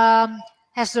 Now,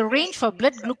 has the range for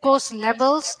blood glucose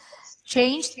levels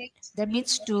changed? That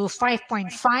means to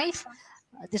 5.5.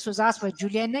 This was asked by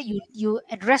Juliana. You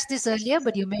addressed this earlier,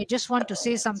 but you may just want to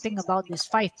say something about this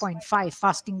 5.5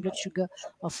 fasting blood sugar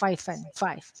of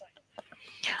 5.5.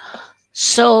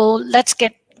 So let's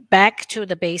get back to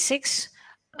the basics.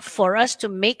 For us to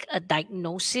make a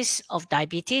diagnosis of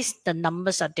diabetes, the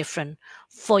numbers are different.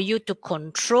 For you to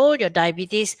control your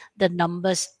diabetes, the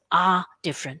numbers are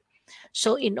different.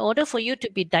 So in order for you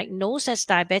to be diagnosed as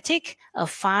diabetic, a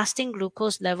fasting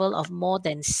glucose level of more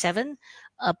than 7,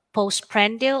 a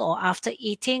postprandial or after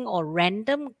eating or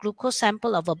random glucose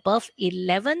sample of above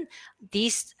 11,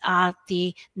 these are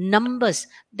the numbers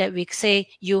that we say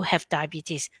you have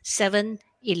diabetes, 7,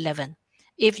 11.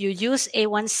 If you use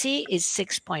A1C, it's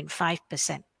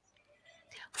 6.5%.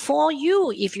 For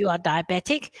you, if you are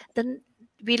diabetic, then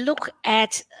we look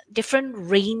at different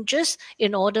ranges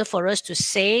in order for us to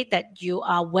say that you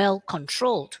are well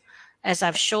controlled. As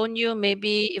I've shown you,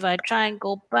 maybe if I try and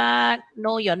go back,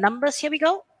 know your numbers, here we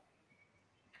go.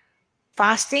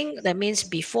 Fasting, that means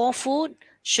before food,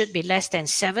 should be less than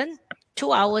 7.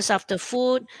 2 hours after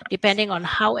food, depending on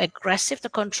how aggressive the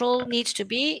control needs to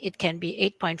be, it can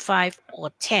be 8.5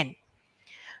 or 10.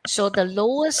 So the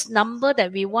lowest number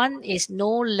that we want is no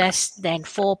less than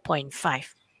 4.5.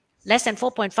 Less than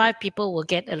 4.5, people will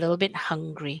get a little bit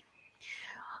hungry.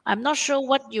 I'm not sure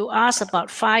what you asked about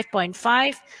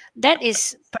 5.5. That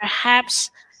is perhaps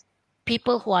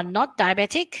people who are not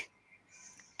diabetic,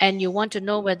 and you want to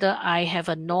know whether I have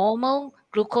a normal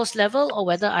glucose level or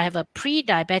whether I have a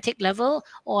pre-diabetic level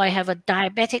or I have a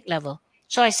diabetic level.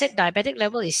 So I said diabetic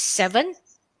level is 7,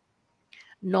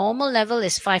 normal level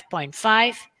is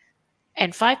 5.5,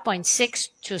 and 5.6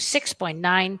 to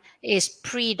 6.9 is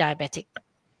pre-diabetic.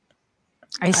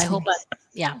 I see. hope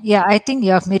yeah. Yeah, I think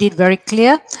you have made it very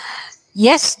clear.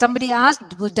 Yes, somebody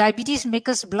asked, will diabetes make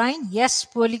us blind? Yes,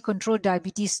 poorly controlled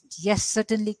diabetes, yes,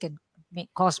 certainly can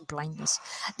cause blindness.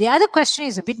 The other question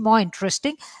is a bit more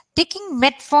interesting. Taking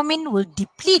metformin will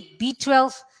deplete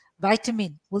B12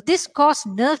 vitamin. Will this cause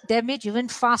nerve damage even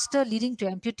faster, leading to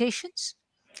amputations?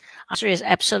 Answer is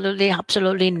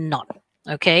absolutely not.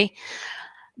 Okay.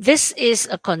 This is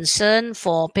a concern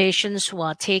for patients who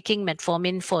are taking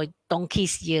metformin for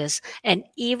donkey's years. And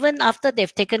even after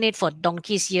they've taken it for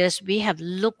donkey's years, we have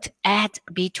looked at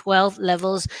B12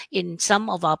 levels in some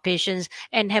of our patients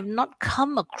and have not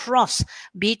come across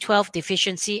B12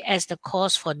 deficiency as the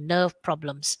cause for nerve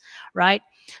problems, right?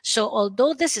 So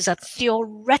although this is a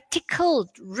theoretical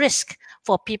risk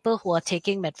for people who are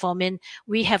taking metformin,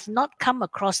 we have not come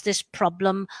across this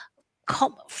problem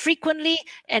frequently,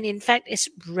 and in fact it's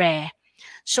rare.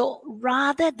 So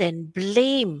rather than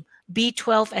blame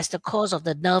B12 as the cause of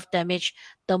the nerve damage,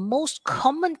 the most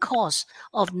common cause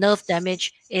of nerve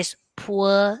damage is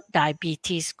poor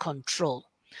diabetes control.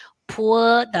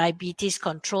 Poor diabetes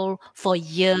control for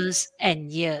years and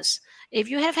years. If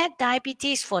you have had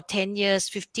diabetes for 10 years,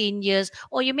 15 years,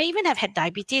 or you may even have had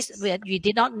diabetes that you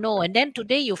did not know, and then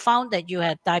today you found that you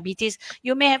had diabetes,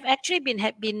 you may have actually been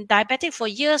diabetic for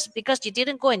years because you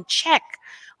didn't go and check.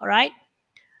 All right.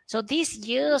 So these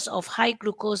years of high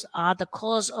glucose are the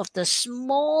cause of the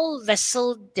small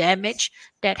vessel damage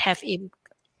that have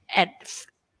at-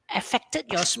 affected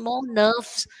your small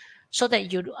nerves so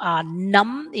that you are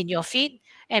numb in your feet.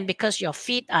 And because your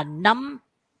feet are numb,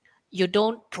 you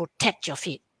don't protect your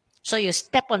feet. So you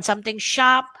step on something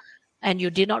sharp and you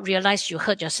did not realize you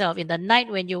hurt yourself. In the night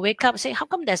when you wake up, say, how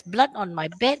come there's blood on my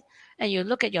bed? And you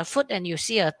look at your foot and you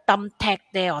see a thumbtack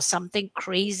there or something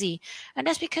crazy. And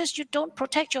that's because you don't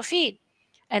protect your feet.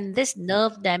 And this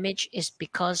nerve damage is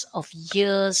because of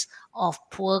years of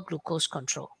poor glucose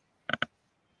control.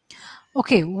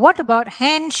 Okay, what about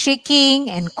hand shaking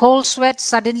and cold sweat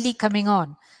suddenly coming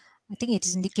on? I think it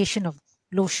is indication of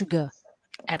low sugar.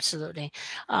 Absolutely.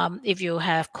 If you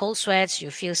have cold sweats, you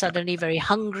feel suddenly very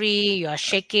hungry, you are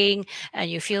shaking,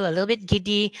 and you feel a little bit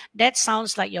giddy, that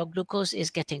sounds like your glucose is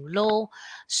getting low.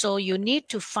 So you need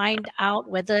to find out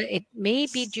whether it may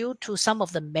be due to some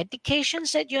of the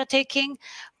medications that you're taking,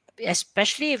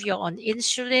 especially if you're on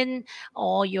insulin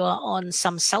or you're on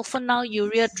some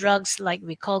sulfonylurea drugs like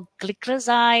we call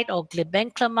gliclazide or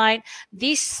glibenclamide.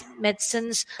 These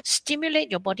medicines stimulate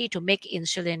your body to make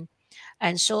insulin.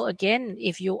 And so, again,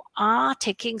 if you are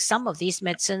taking some of these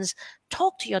medicines,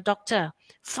 talk to your doctor.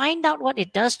 Find out what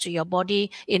it does to your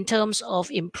body in terms of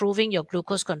improving your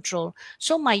glucose control.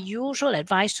 So, my usual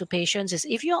advice to patients is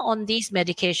if you're on these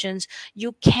medications,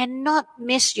 you cannot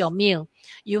miss your meal.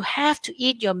 You have to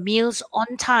eat your meals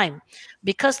on time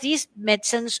because these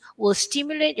medicines will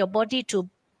stimulate your body to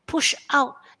push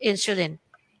out insulin.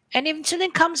 And if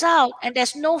insulin comes out and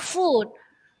there's no food,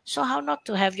 so how not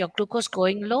to have your glucose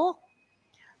going low?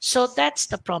 So that's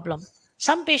the problem.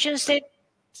 Some patients say,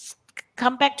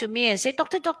 come back to me and say,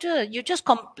 doctor, you just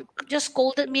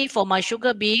scolded me for my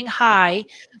sugar being high.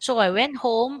 So I went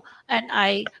home and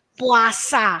I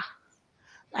puasa.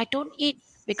 I don't eat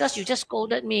because you just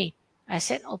scolded me. I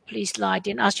said, oh, please, lah, I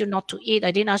didn't ask you not to eat. I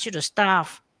didn't ask you to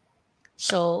starve.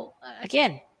 So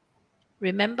again,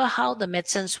 remember how the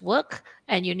medicines work,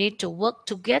 and you need to work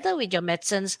together with your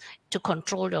medicines to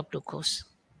control your glucose.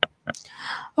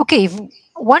 Okay, if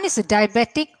one is a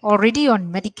diabetic already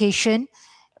on medication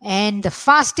and the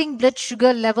fasting blood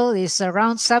sugar level is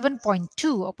around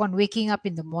 7.2 upon waking up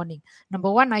in the morning.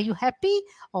 Number one, are you happy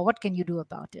or what can you do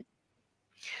about it?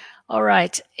 All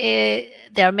right. There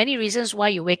are many reasons why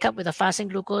you wake up with a fasting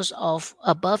glucose of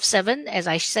above 7. As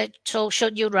I said,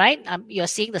 showed you, right? You're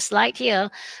seeing the slide here.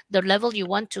 The level you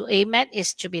want to aim at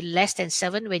is to be less than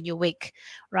 7 when you wake,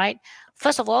 right?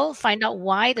 First of all, find out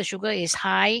why the sugar is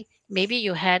high. Maybe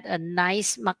you had a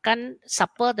nice makan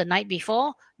supper the night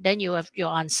before, then you have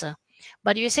your answer.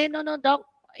 But you say, no, doc,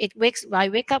 I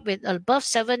wake up with above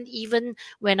 7 even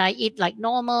when I eat like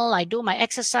normal, I do my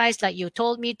exercise like you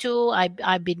told me to,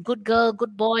 I've been good girl,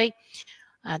 good boy.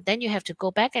 Then you have to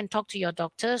go back and talk to your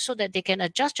doctor so that they can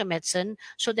adjust your medicine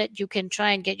so that you can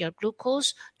try and get your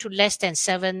glucose to less than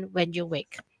 7 when you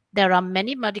wake. There are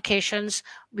many medications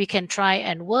we can try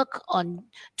and work on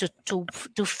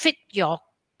to fit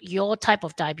your type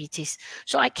of diabetes.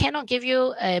 So I cannot give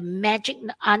you a magic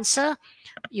answer.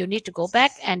 You need to go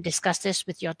back and discuss this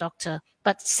with your doctor.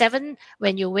 But 7,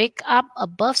 when you wake up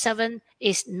above 7,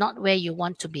 is not where you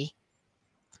want to be.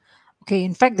 Okay,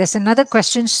 in fact, there's another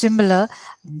question similar.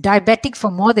 Diabetic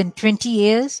for more than 20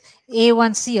 years,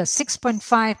 A1C of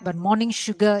 6.5, but morning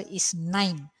sugar is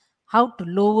 9. How to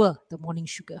lower the morning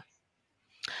sugar?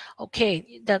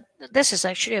 Okay, this is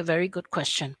actually a very good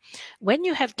question. When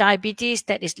you have diabetes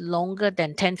that is longer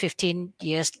than 10, 15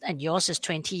 years, and yours is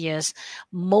 20 years,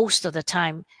 most of the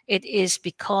time it is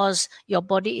because your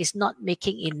body is not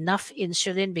making enough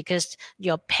insulin because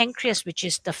your pancreas, which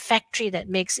is the factory that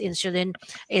makes insulin,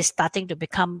 is starting to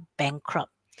become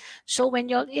bankrupt. So when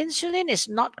your insulin is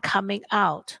not coming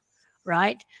out,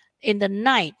 right, in the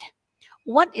night,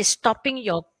 what is stopping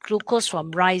your glucose from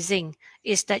rising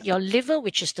is that your liver,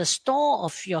 which is the store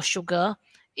of your sugar,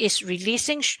 is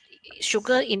releasing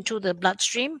sugar into the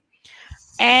bloodstream.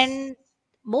 And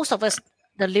most of us,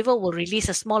 the liver will release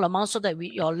a small amount so that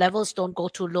your levels don't go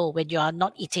too low when you are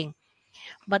not eating.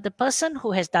 But the person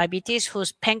who has diabetes,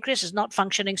 whose pancreas is not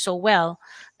functioning so well,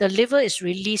 the liver is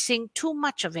releasing too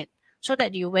much of it so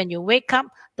that when you wake up,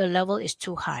 the level is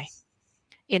too high.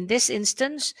 In this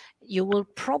instance, you will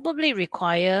probably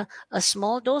require a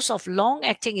small dose of long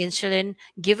acting insulin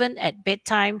given at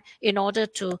bedtime in order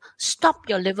to stop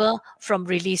your liver from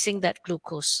releasing that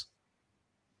glucose.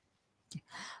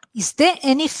 Is there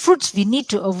any fruits we need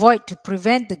to avoid to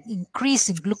prevent the increase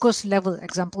in glucose level?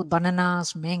 Example,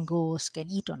 bananas, mangoes, can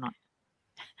eat or not?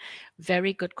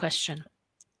 Very good question.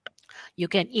 You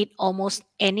can eat almost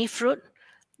any fruit.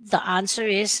 The answer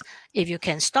is if you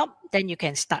can stop, then you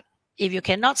can start. If you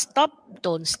cannot stop,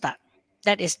 don't start.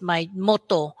 That is my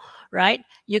motto, right?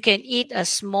 You can eat a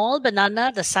small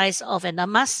banana the size of an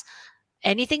amas.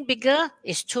 Anything bigger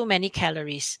is too many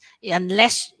calories,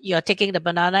 unless you're taking the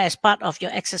banana as part of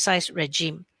your exercise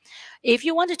regime. If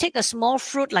you want to take a small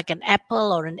fruit like an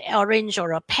apple or an orange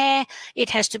or a pear,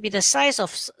 it has to be the size of,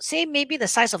 say, maybe the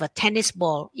size of a tennis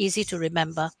ball, easy to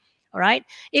remember. All right.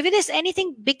 If it is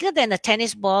anything bigger than a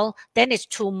tennis ball, then it's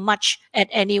too much at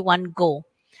any one go.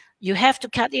 You have to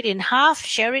cut it in half,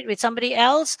 share it with somebody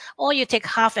else, or you take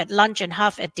half at lunch and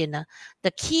half at dinner.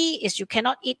 The key is you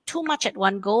cannot eat too much at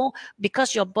one go,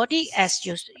 because your body, as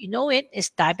you know it, is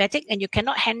diabetic, and you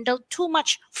cannot handle too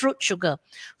much fruit sugar.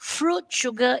 Fruit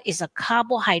sugar is a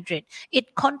carbohydrate.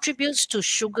 It contributes to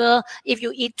sugar. If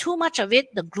you eat too much of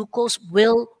it, the glucose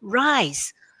will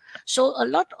rise. So a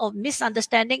lot of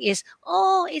misunderstanding is,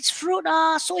 oh, it's fruit,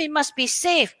 so it must be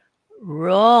safe.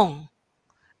 Wrong,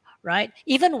 right?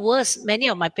 Even worse, many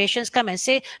of my patients come and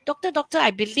say, Doctor,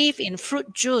 I believe in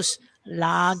fruit juice.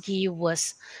 Lagi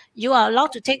worse. You are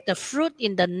allowed to take the fruit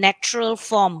in the natural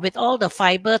form with all the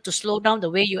fiber to slow down the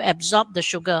way you absorb the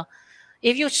sugar.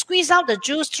 If you squeeze out the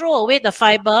juice, throw away the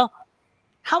fiber,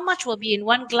 how much will be in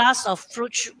one glass of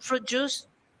fruit juice?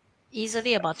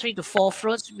 Easily about 3 to 4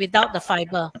 fruits without the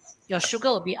fiber. Your sugar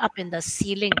will be up in the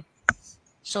ceiling.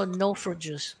 So no fruit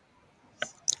juice.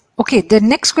 Okay, the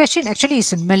next question actually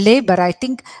is in Malay, but I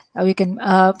think we can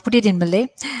put it in Malay.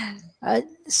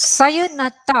 Saya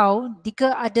nak tahu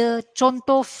jika ada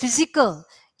contoh fizikal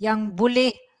yang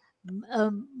boleh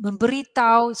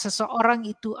memberitahu seseorang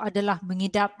itu adalah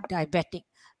mengidap diabetik.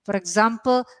 For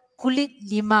example, kulit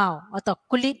limau atau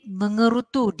kulit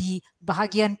mengerutu di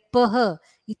bahagian peha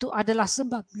itu adalah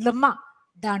sebab lemak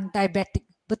dan diabetik.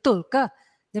 Betul ke?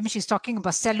 That means she's talking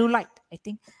about cellulite, I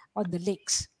think, on the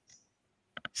legs.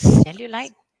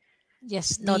 Cellulite?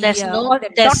 Yes, No, the there's no all the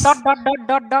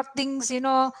dot things,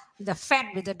 the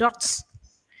fat with the dots.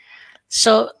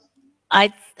 So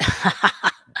I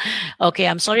okay,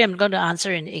 I'm sorry, I'm going to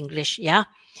answer in English. Yeah.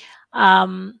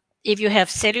 If you have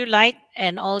cellulite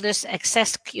and all this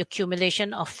excess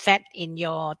accumulation of fat in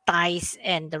your thighs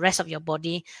and the rest of your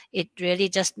body, it really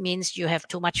just means you have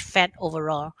too much fat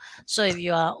overall. So if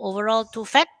you are overall too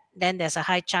fat, then there's a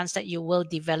high chance that you will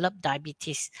develop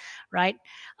diabetes, right?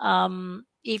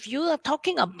 If you are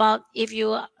talking about, if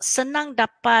you senang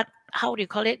dapat, how do you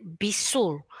call it,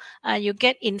 bisul, you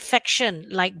get infection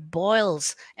like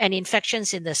boils and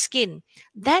infections in the skin,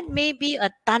 that may be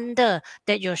a thunder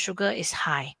that your sugar is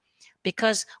high.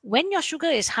 Because when your sugar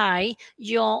is high,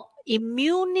 your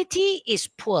immunity is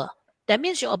poor. That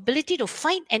means your ability to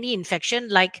fight any infection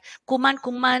like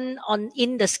kuman-kuman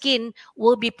in the skin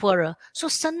will be poorer. So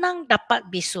senang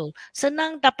dapat bisul.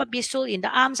 Senang dapat bisul in the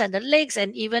arms and the legs,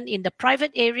 and even in the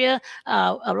private area.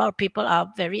 A lot of people are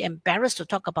very embarrassed to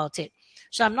talk about it.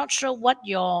 So I'm not sure what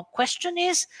your question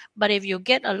is, but if you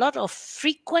get a lot of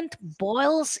frequent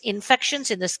boils,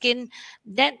 infections in the skin,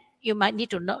 then you might need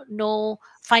to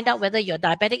find out whether you're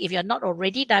diabetic. If you're not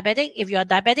already diabetic, if you're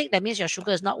diabetic, that means your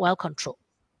sugar is not well controlled.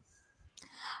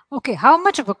 Okay, how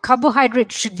much of a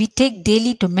carbohydrate should we take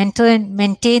daily to maintain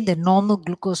the normal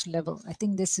glucose level? I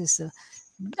think this is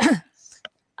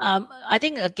I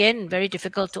think, again, very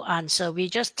difficult to answer. We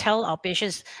just tell our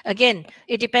patients, again,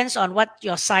 it depends on what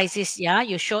your size is. Yeah,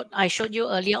 I showed you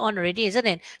earlier on already, isn't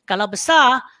it? Kalau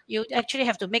besar, you actually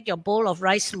have to make your bowl of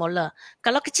rice smaller.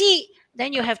 Kalau kecil,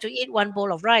 then you have to eat one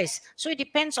bowl of rice. So it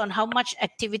depends on how much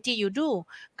activity you do.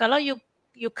 Kalau you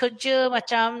kerja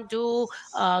macam do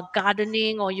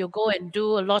gardening, or you go and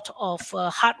do a lot of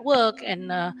hard work,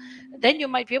 and then you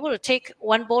might be able to take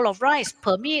one bowl of rice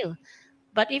per meal.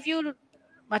 But if you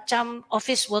macam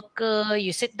office worker,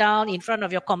 you sit down in front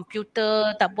of your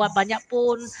computer, tak buat banyak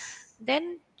pun,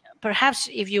 then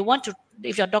perhaps if your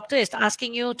doctor is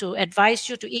asking you to advise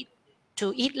you to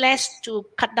eat less, to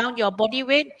cut down your body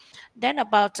weight, then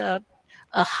about a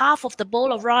half of the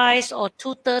bowl of rice or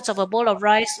 2/3 of a bowl of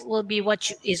rice will be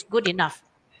what is good enough.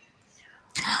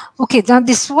 Okay, now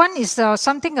this one is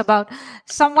something about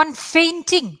someone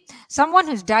fainting. Someone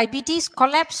who's diabetes,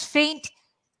 collapse, faint,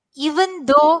 even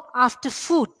though after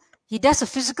food he does a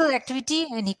physical activity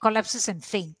and he collapses and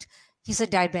faint. He's a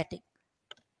diabetic.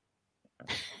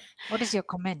 What is your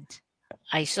comment?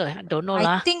 I don't know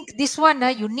lah. I think this one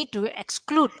you need to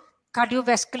exclude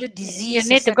cardiovascular disease. You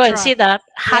need to go and see the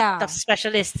heart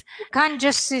specialist. You can't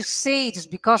just say it's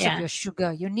because of your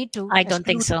sugar. You need to. I don't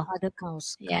think so. Other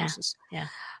causes. Yeah.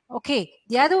 Okay.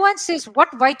 The other one says,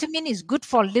 what vitamin is good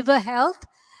for liver health?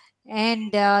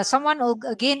 And someone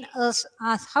again asked,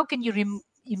 how can you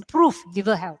improve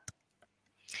liver health?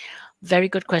 Very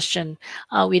good question.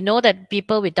 We know that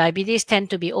people with diabetes tend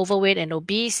to be overweight and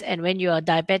obese. And when you are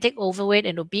diabetic, overweight,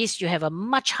 and obese, you have a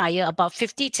much higher, about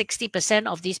 50-60%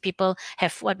 of these people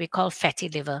have what we call fatty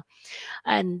liver.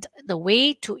 And the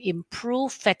way to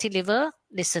improve fatty liver,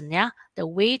 listen, yeah, the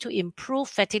way to improve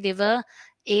fatty liver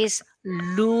is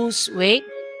lose weight.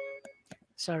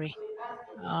 Sorry.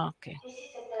 Okay. This is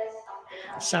a test of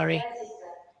the Sorry. hospital system.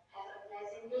 Have a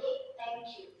pleasant day.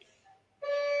 Thank you.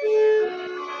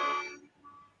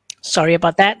 Sorry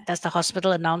about that. That's the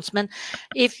hospital announcement.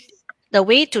 If the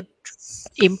way to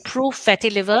improve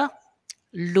fatty liver,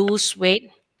 lose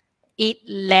weight, eat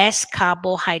less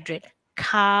carbohydrate,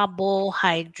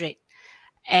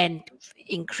 and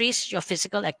increase your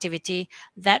physical activity,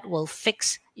 that will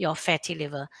fix your fatty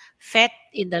liver. Fat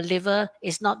in the liver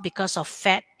is not because of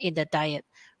fat in the diet.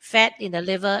 Fat in the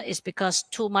liver is because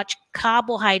too much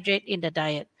carbohydrate in the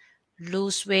diet.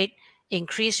 Lose weight,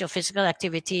 increase your physical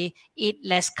activity, eat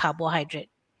less carbohydrate.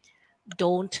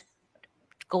 Don't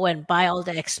go and buy all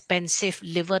the expensive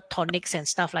liver tonics and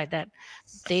stuff like that.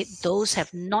 Those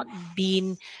have not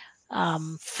been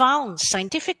found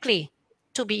scientifically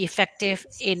to be effective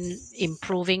in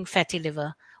improving fatty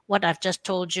liver. What I've just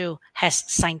told you has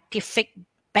scientific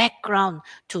background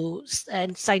to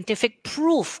and scientific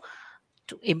proof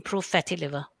to improve fatty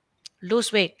liver.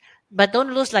 Lose weight, but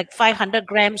don't lose like 500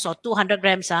 grams or 200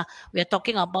 grams. We're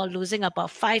talking about losing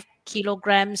about 5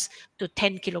 kilograms to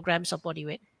 10 kilograms of body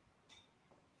weight.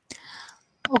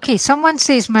 Okay, someone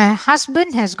says, my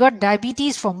husband has got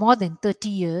diabetes for more than 30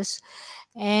 years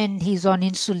and he's on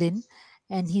insulin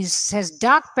and he has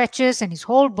dark patches and his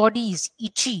whole body is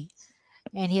itchy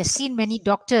and he has seen many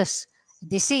doctors.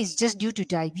 They say it's just due to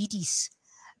diabetes.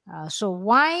 So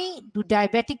why do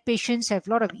diabetic patients have a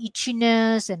lot of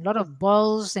itchiness and a lot of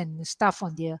boils and stuff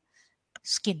on their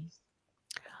skin?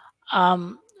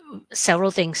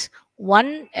 Several things.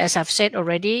 One, as I've said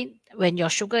already, when your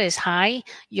sugar is high,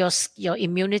 your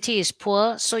immunity is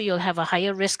poor, so you'll have a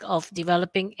higher risk of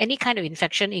developing any kind of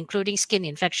infection, including skin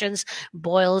infections,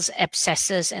 boils,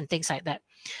 abscesses, and things like that.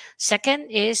 Second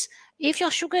is, if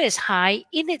your sugar is high,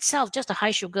 in itself, just a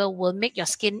high sugar will make your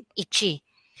skin itchy.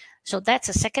 So that's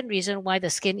a second reason why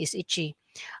the skin is itchy.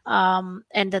 And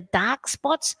the dark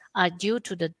spots are due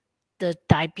to the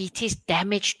diabetes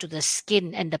damage to the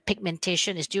skin, and the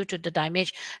pigmentation is due to the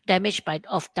damage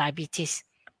of diabetes.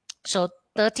 So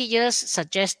 30 years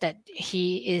suggests that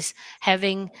he is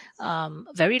having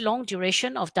very long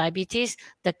duration of diabetes.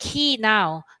 The key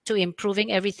now to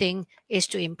improving everything is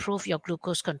to improve your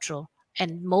glucose control.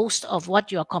 And most of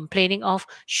what you are complaining of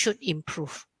should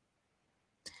improve.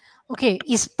 Okay,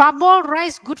 is parboiled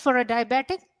rice good for a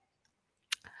diabetic?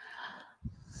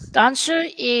 The answer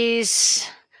is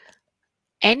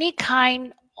any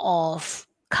kind of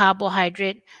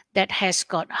carbohydrate that has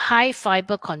got high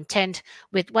fiber content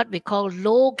with what we call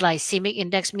low glycemic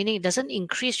index, meaning it doesn't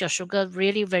increase your sugar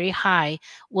really very high,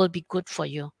 will be good for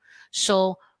you.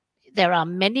 So there are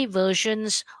many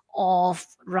versions of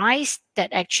rice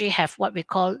that actually have what we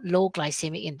call low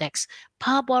glycemic index.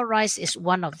 Parboiled rice is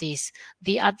one of these.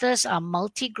 The others are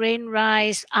multigrain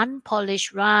rice,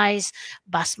 unpolished rice,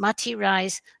 basmati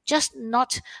rice, just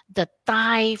not the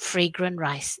Thai fragrant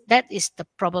rice. That is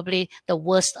probably the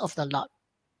worst of the lot.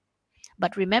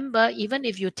 But remember, even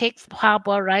if you take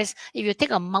parboiled rice, if you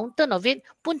take a mountain of it,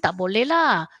 pun tak boleh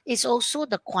lah. It's also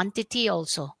the quantity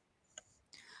also.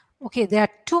 Okay, there are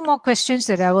two more questions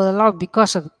that I will allow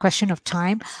because of the question of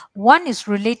time. One is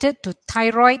related to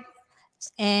thyroid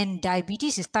and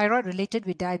diabetes. Is thyroid related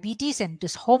with diabetes, and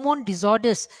this hormone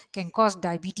disorders can cause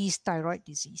diabetes, thyroid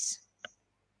disease?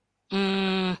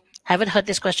 Haven't heard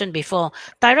this question before.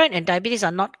 Thyroid and diabetes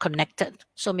are not connected,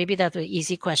 so maybe that's an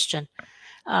easy question.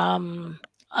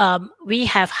 We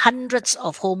have hundreds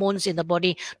of hormones in the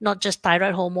body, not just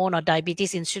thyroid hormone or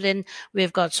diabetes insulin.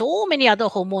 We've got so many other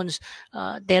hormones.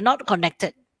 They're not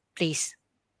connected, please.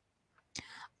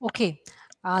 Okay.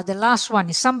 The last one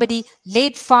is somebody,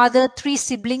 late father, 3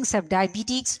 siblings have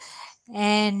diabetes,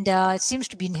 and it seems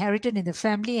to be inherited in the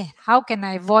family. How can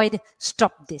I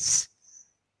stop this?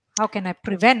 How can I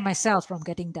prevent myself from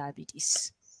getting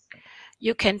diabetes?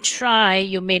 You can try.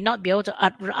 You may not be able to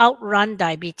outrun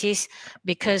diabetes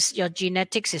because your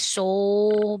genetics is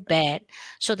so bad.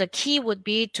 So the key would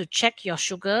be to check your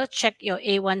sugar, check your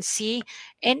A1C.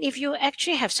 And if you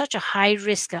actually have such a high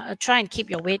risk, try and keep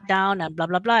your weight down and blah,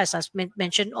 blah, blah, as I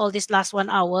mentioned all this last 1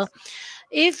 hour.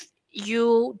 If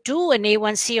you do an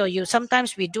A1C, or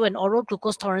sometimes we do an oral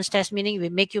glucose tolerance test, meaning we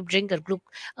make you drink a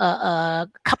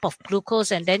cup of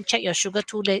glucose and then check your sugar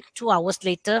 2 hours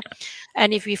later.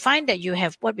 And if we find that you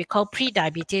have what we call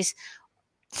pre-diabetes,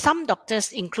 some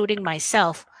doctors, including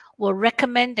myself, will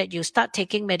recommend that you start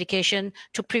taking medication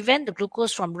to prevent the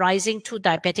glucose from rising to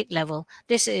diabetic level.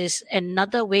 This is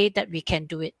another way that we can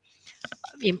do it.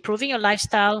 Improving your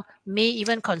lifestyle, may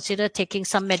even consider taking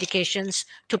some medications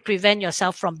to prevent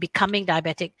yourself from becoming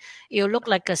diabetic. You look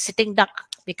like a sitting duck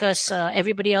because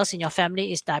everybody else in your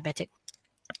family is diabetic.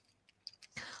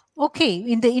 Okay,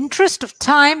 in the interest of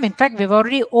time, in fact, we've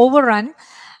already overrun.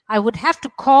 I would have to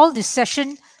call this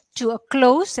session to a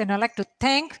close, and I'd like to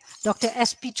thank Dr.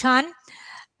 S.P. Chan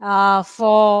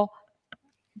for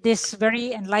this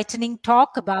very enlightening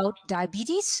talk about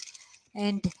diabetes.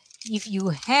 And if you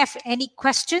have any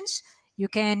questions, you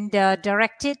can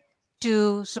direct it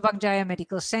to Subang Jaya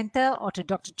Medical Center or to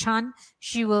Dr. Chan.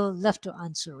 She will love to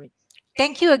answer it.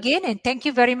 Thank you again, and thank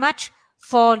you very much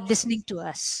for listening to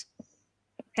us.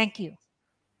 Thank you.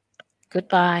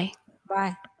 Goodbye.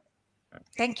 Bye.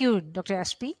 Thank you, Dr.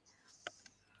 SP.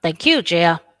 Thank you,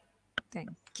 Jaya. Thank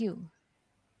you.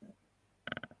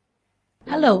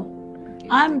 Hello,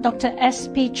 I'm Dr.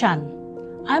 S.P. Chan.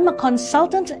 I'm a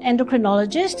consultant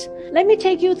endocrinologist. Let me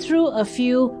take you through a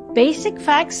few basic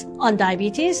facts on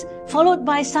diabetes, followed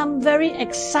by some very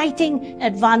exciting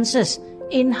advances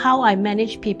in how I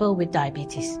manage people with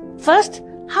diabetes. First,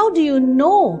 how do you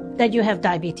know that you have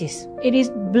diabetes? It is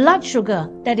blood sugar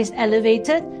that is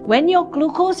elevated when your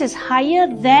glucose is higher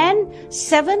than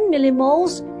 7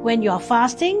 millimoles when you are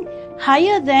fasting,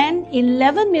 higher than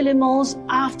 11 millimoles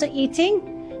after eating.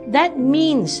 That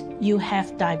means you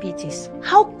have diabetes.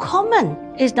 How common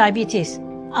is diabetes?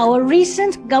 Our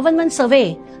recent government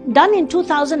survey done in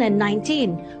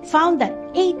 2019 found that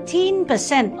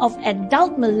 18% of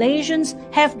adult Malaysians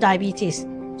have diabetes.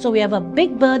 So we have a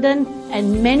big burden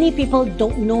and many people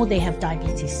don't know they have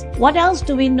diabetes. What else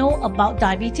do we know about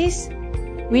diabetes?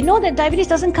 We know that diabetes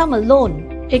doesn't come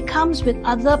alone. It comes with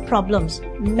other problems,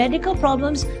 medical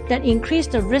problems that increase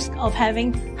the risk of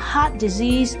having heart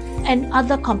disease and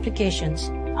other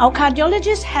complications. Our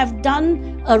cardiologists have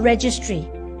done a registry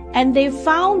and they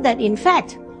found that in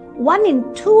fact, 1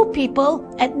 in 2 people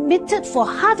admitted for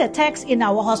heart attacks in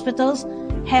our hospitals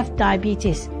have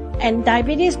diabetes. And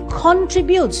diabetes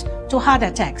contributes to heart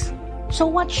attacks. So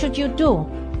what should you do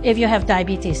if you have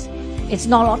diabetes? It's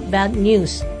not all bad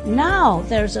news. Now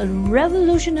there's a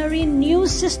revolutionary new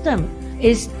system.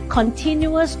 It's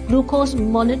continuous glucose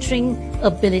monitoring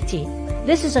ability.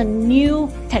 This is a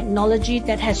new technology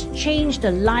that has changed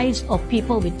the lives of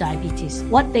people with diabetes.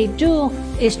 What they do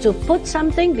is to put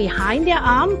something behind their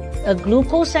arm, a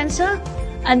glucose sensor,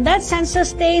 and that sensor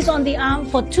stays on the arm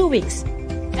for 2 weeks.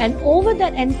 And over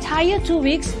that entire 2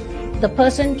 weeks, the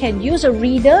person can use a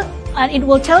reader and it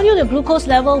will tell you the glucose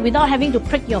level without having to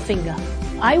prick your finger.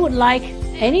 I would like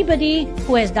anybody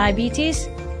who has diabetes,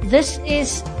 this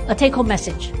is a take-home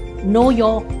message. Know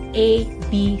your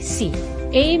ABC.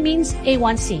 A means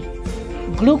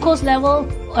A1C. Glucose level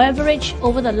average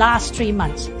over the last 3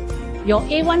 months. Your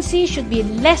A1C should be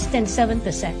less than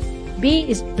 7%. B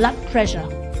is blood pressure.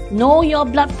 Know your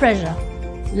blood pressure.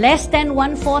 Less than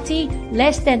 140,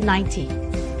 less than 90.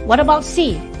 What about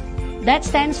C? That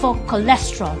stands for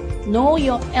cholesterol. Know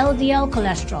your LDL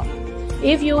cholesterol.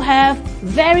 If you have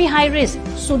very high risk,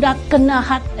 sudah kena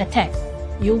heart attack,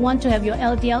 you want to have your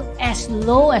LDL as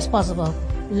low as possible,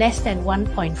 less than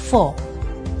 1.4.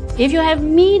 If you have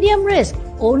medium risk,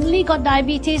 only got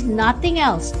diabetes, nothing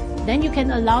else, then you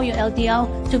can allow your LDL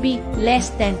to be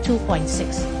less than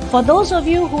 2.6. For those of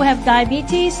you who have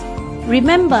diabetes,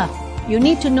 remember, you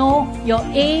need to know your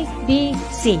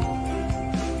ABC.